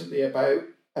more recently about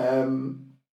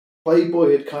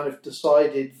Playboy had kind of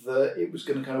decided that it was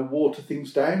going to kind of water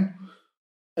things down.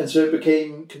 And so it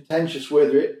became contentious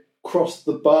whether it crossed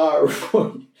the bar of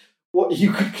what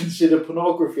you could consider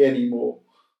pornography anymore.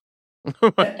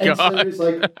 Oh my and God. So it's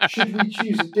like, should we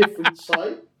choose a different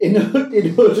site in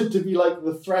order to be like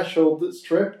the threshold that's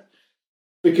tripped?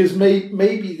 Because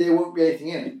maybe there won't be anything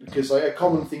in it. Because like a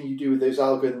common thing you do with those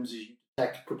algorithms is you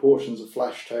detect proportions of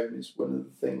flash tone is one of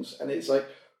the things. And it's like,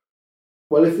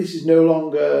 well, if this is no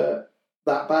longer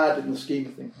that bad in the scheme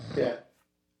of things, yeah.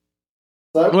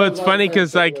 Well, it's funny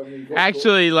because like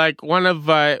actually like one of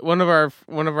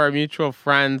our mutual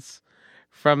friends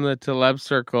from the Taleb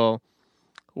circle,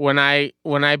 when I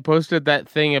posted that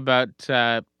thing about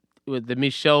with the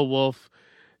Michelle Wolf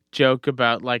joke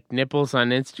about like nipples on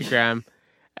Instagram,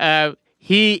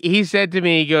 he said to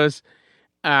me, he goes,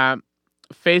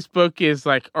 Facebook is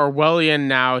like Orwellian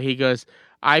now. He goes,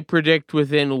 I predict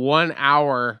within 1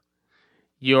 hour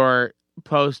your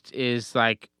post is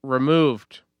like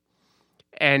removed.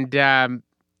 And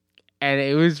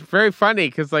it was very funny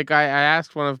because like I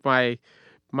asked one of my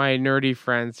nerdy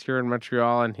friends here in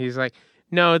Montreal, and he's like,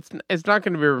 no, it's not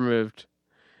going to be removed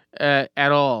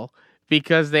at all,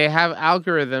 because they have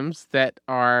algorithms that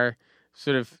are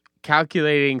sort of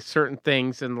calculating certain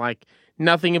things, and like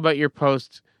nothing about your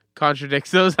post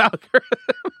contradicts those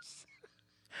algorithms.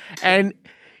 And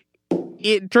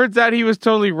it turns out he was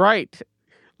totally right.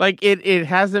 Like it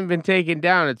hasn't been taken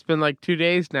down. It's been like 2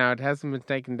 days now. It hasn't been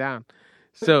taken down.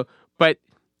 So, but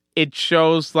it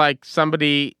shows like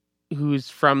somebody who's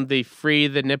from the Free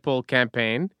the Nipple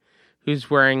campaign, who's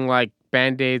wearing like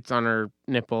Band-Aids on her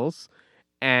nipples,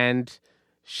 and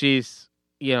she's,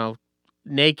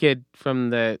 naked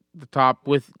from the top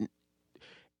with,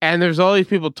 and there's all these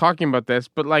people talking about this,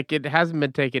 but like it hasn't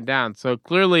been taken down. So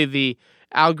clearly the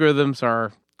algorithms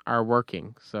are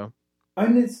working. So.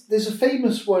 And there's a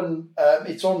famous one.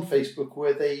 It's on Facebook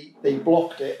where they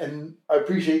blocked it, and I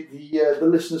appreciate the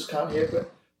listeners can't hear it,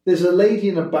 but there's a lady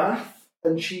in a bath,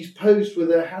 and she's posed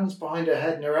with her hands behind her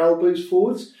head and her elbows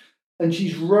forwards, and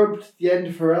she's rubbed the end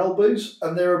of her elbows,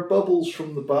 and there are bubbles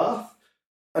from the bath,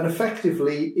 and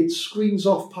effectively it screens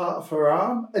off part of her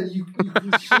arm, and you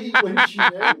can see when you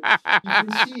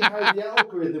can see how the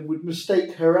algorithm would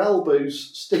mistake her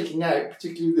elbows sticking out,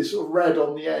 particularly this sort of red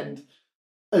on the end,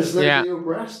 as though they were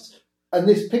breasts. And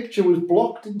this picture was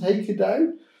blocked and taken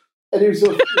down. And it was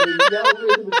sort of, the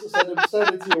algorithm was just an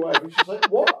obscenity or whatever. She was like,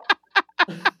 what?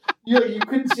 You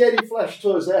couldn't see any flesh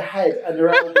towards her head, and her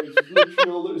elbows was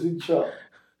literally all that was in shot.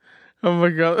 Oh my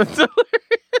God, that's hilarious.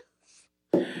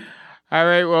 All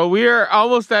right, well, we are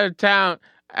almost out of time.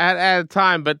 At a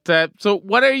time, but so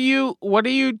what are you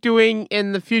doing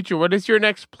in the future? What is your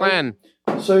next plan?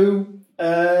 So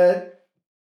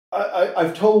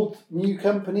I've told new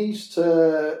companies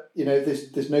to,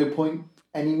 there's no point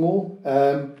anymore.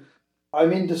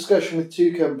 I'm in discussion with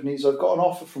two companies. I've got an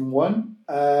offer from one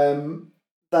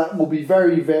that will be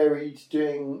very varied,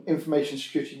 doing information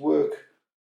security work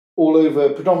all over,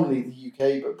 predominantly the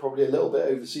UK, but probably a little bit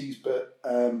overseas. But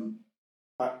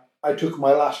I took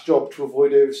my last job to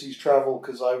avoid overseas travel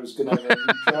because I was going to have a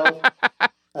new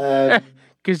child.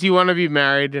 Because you want to be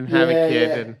married and have a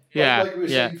kid. Yeah. Like we were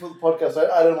saying for the podcast,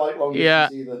 I don't like long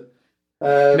distance either.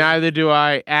 Neither do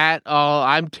I at all.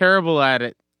 I'm terrible at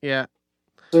it. Yeah.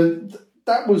 So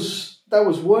that was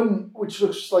one which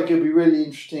looks like it'll be really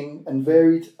interesting and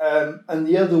varied. And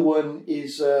the other one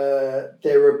is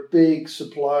they're a big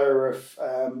supplier of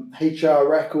HR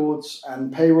records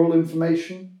and payroll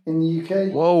information in the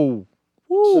UK. Whoa.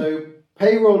 Woo. So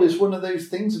payroll is one of those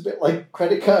things, a bit like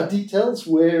credit card details,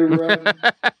 where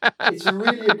it's a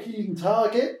really appealing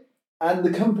target. And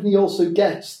the company also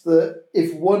gets that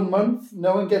if 1 month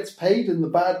no one gets paid and the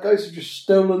bad guys have just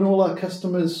stolen all our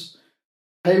customers'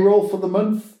 payroll for the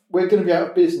month, we're going to be out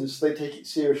of business. They take it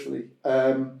seriously.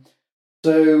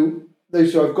 So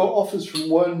those two, I've got offers from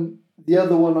one. The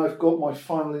other one, I've got my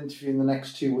final interview in the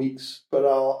next 2 weeks, but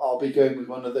I'll be going with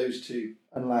one of those two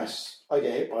unless I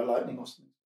get hit by lightning or something.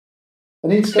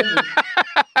 And incidentally,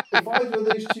 if either of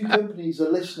those two companies are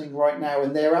listening right now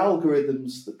and their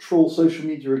algorithms that troll social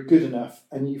media are good enough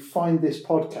and you find this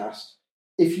podcast,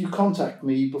 if you contact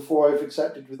me before I've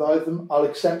accepted with either of them, I'll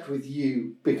accept with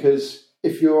you, because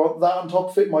if you're that on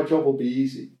top of it, my job will be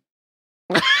easy.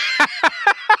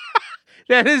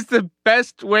 That is the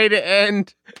best way to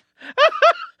end.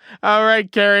 All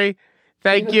right, Kerry.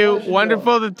 Thank you. Pleasure,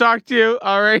 wonderful to talk to you.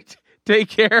 All right. Take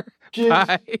care. Cheers.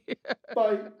 Bye.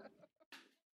 Bye.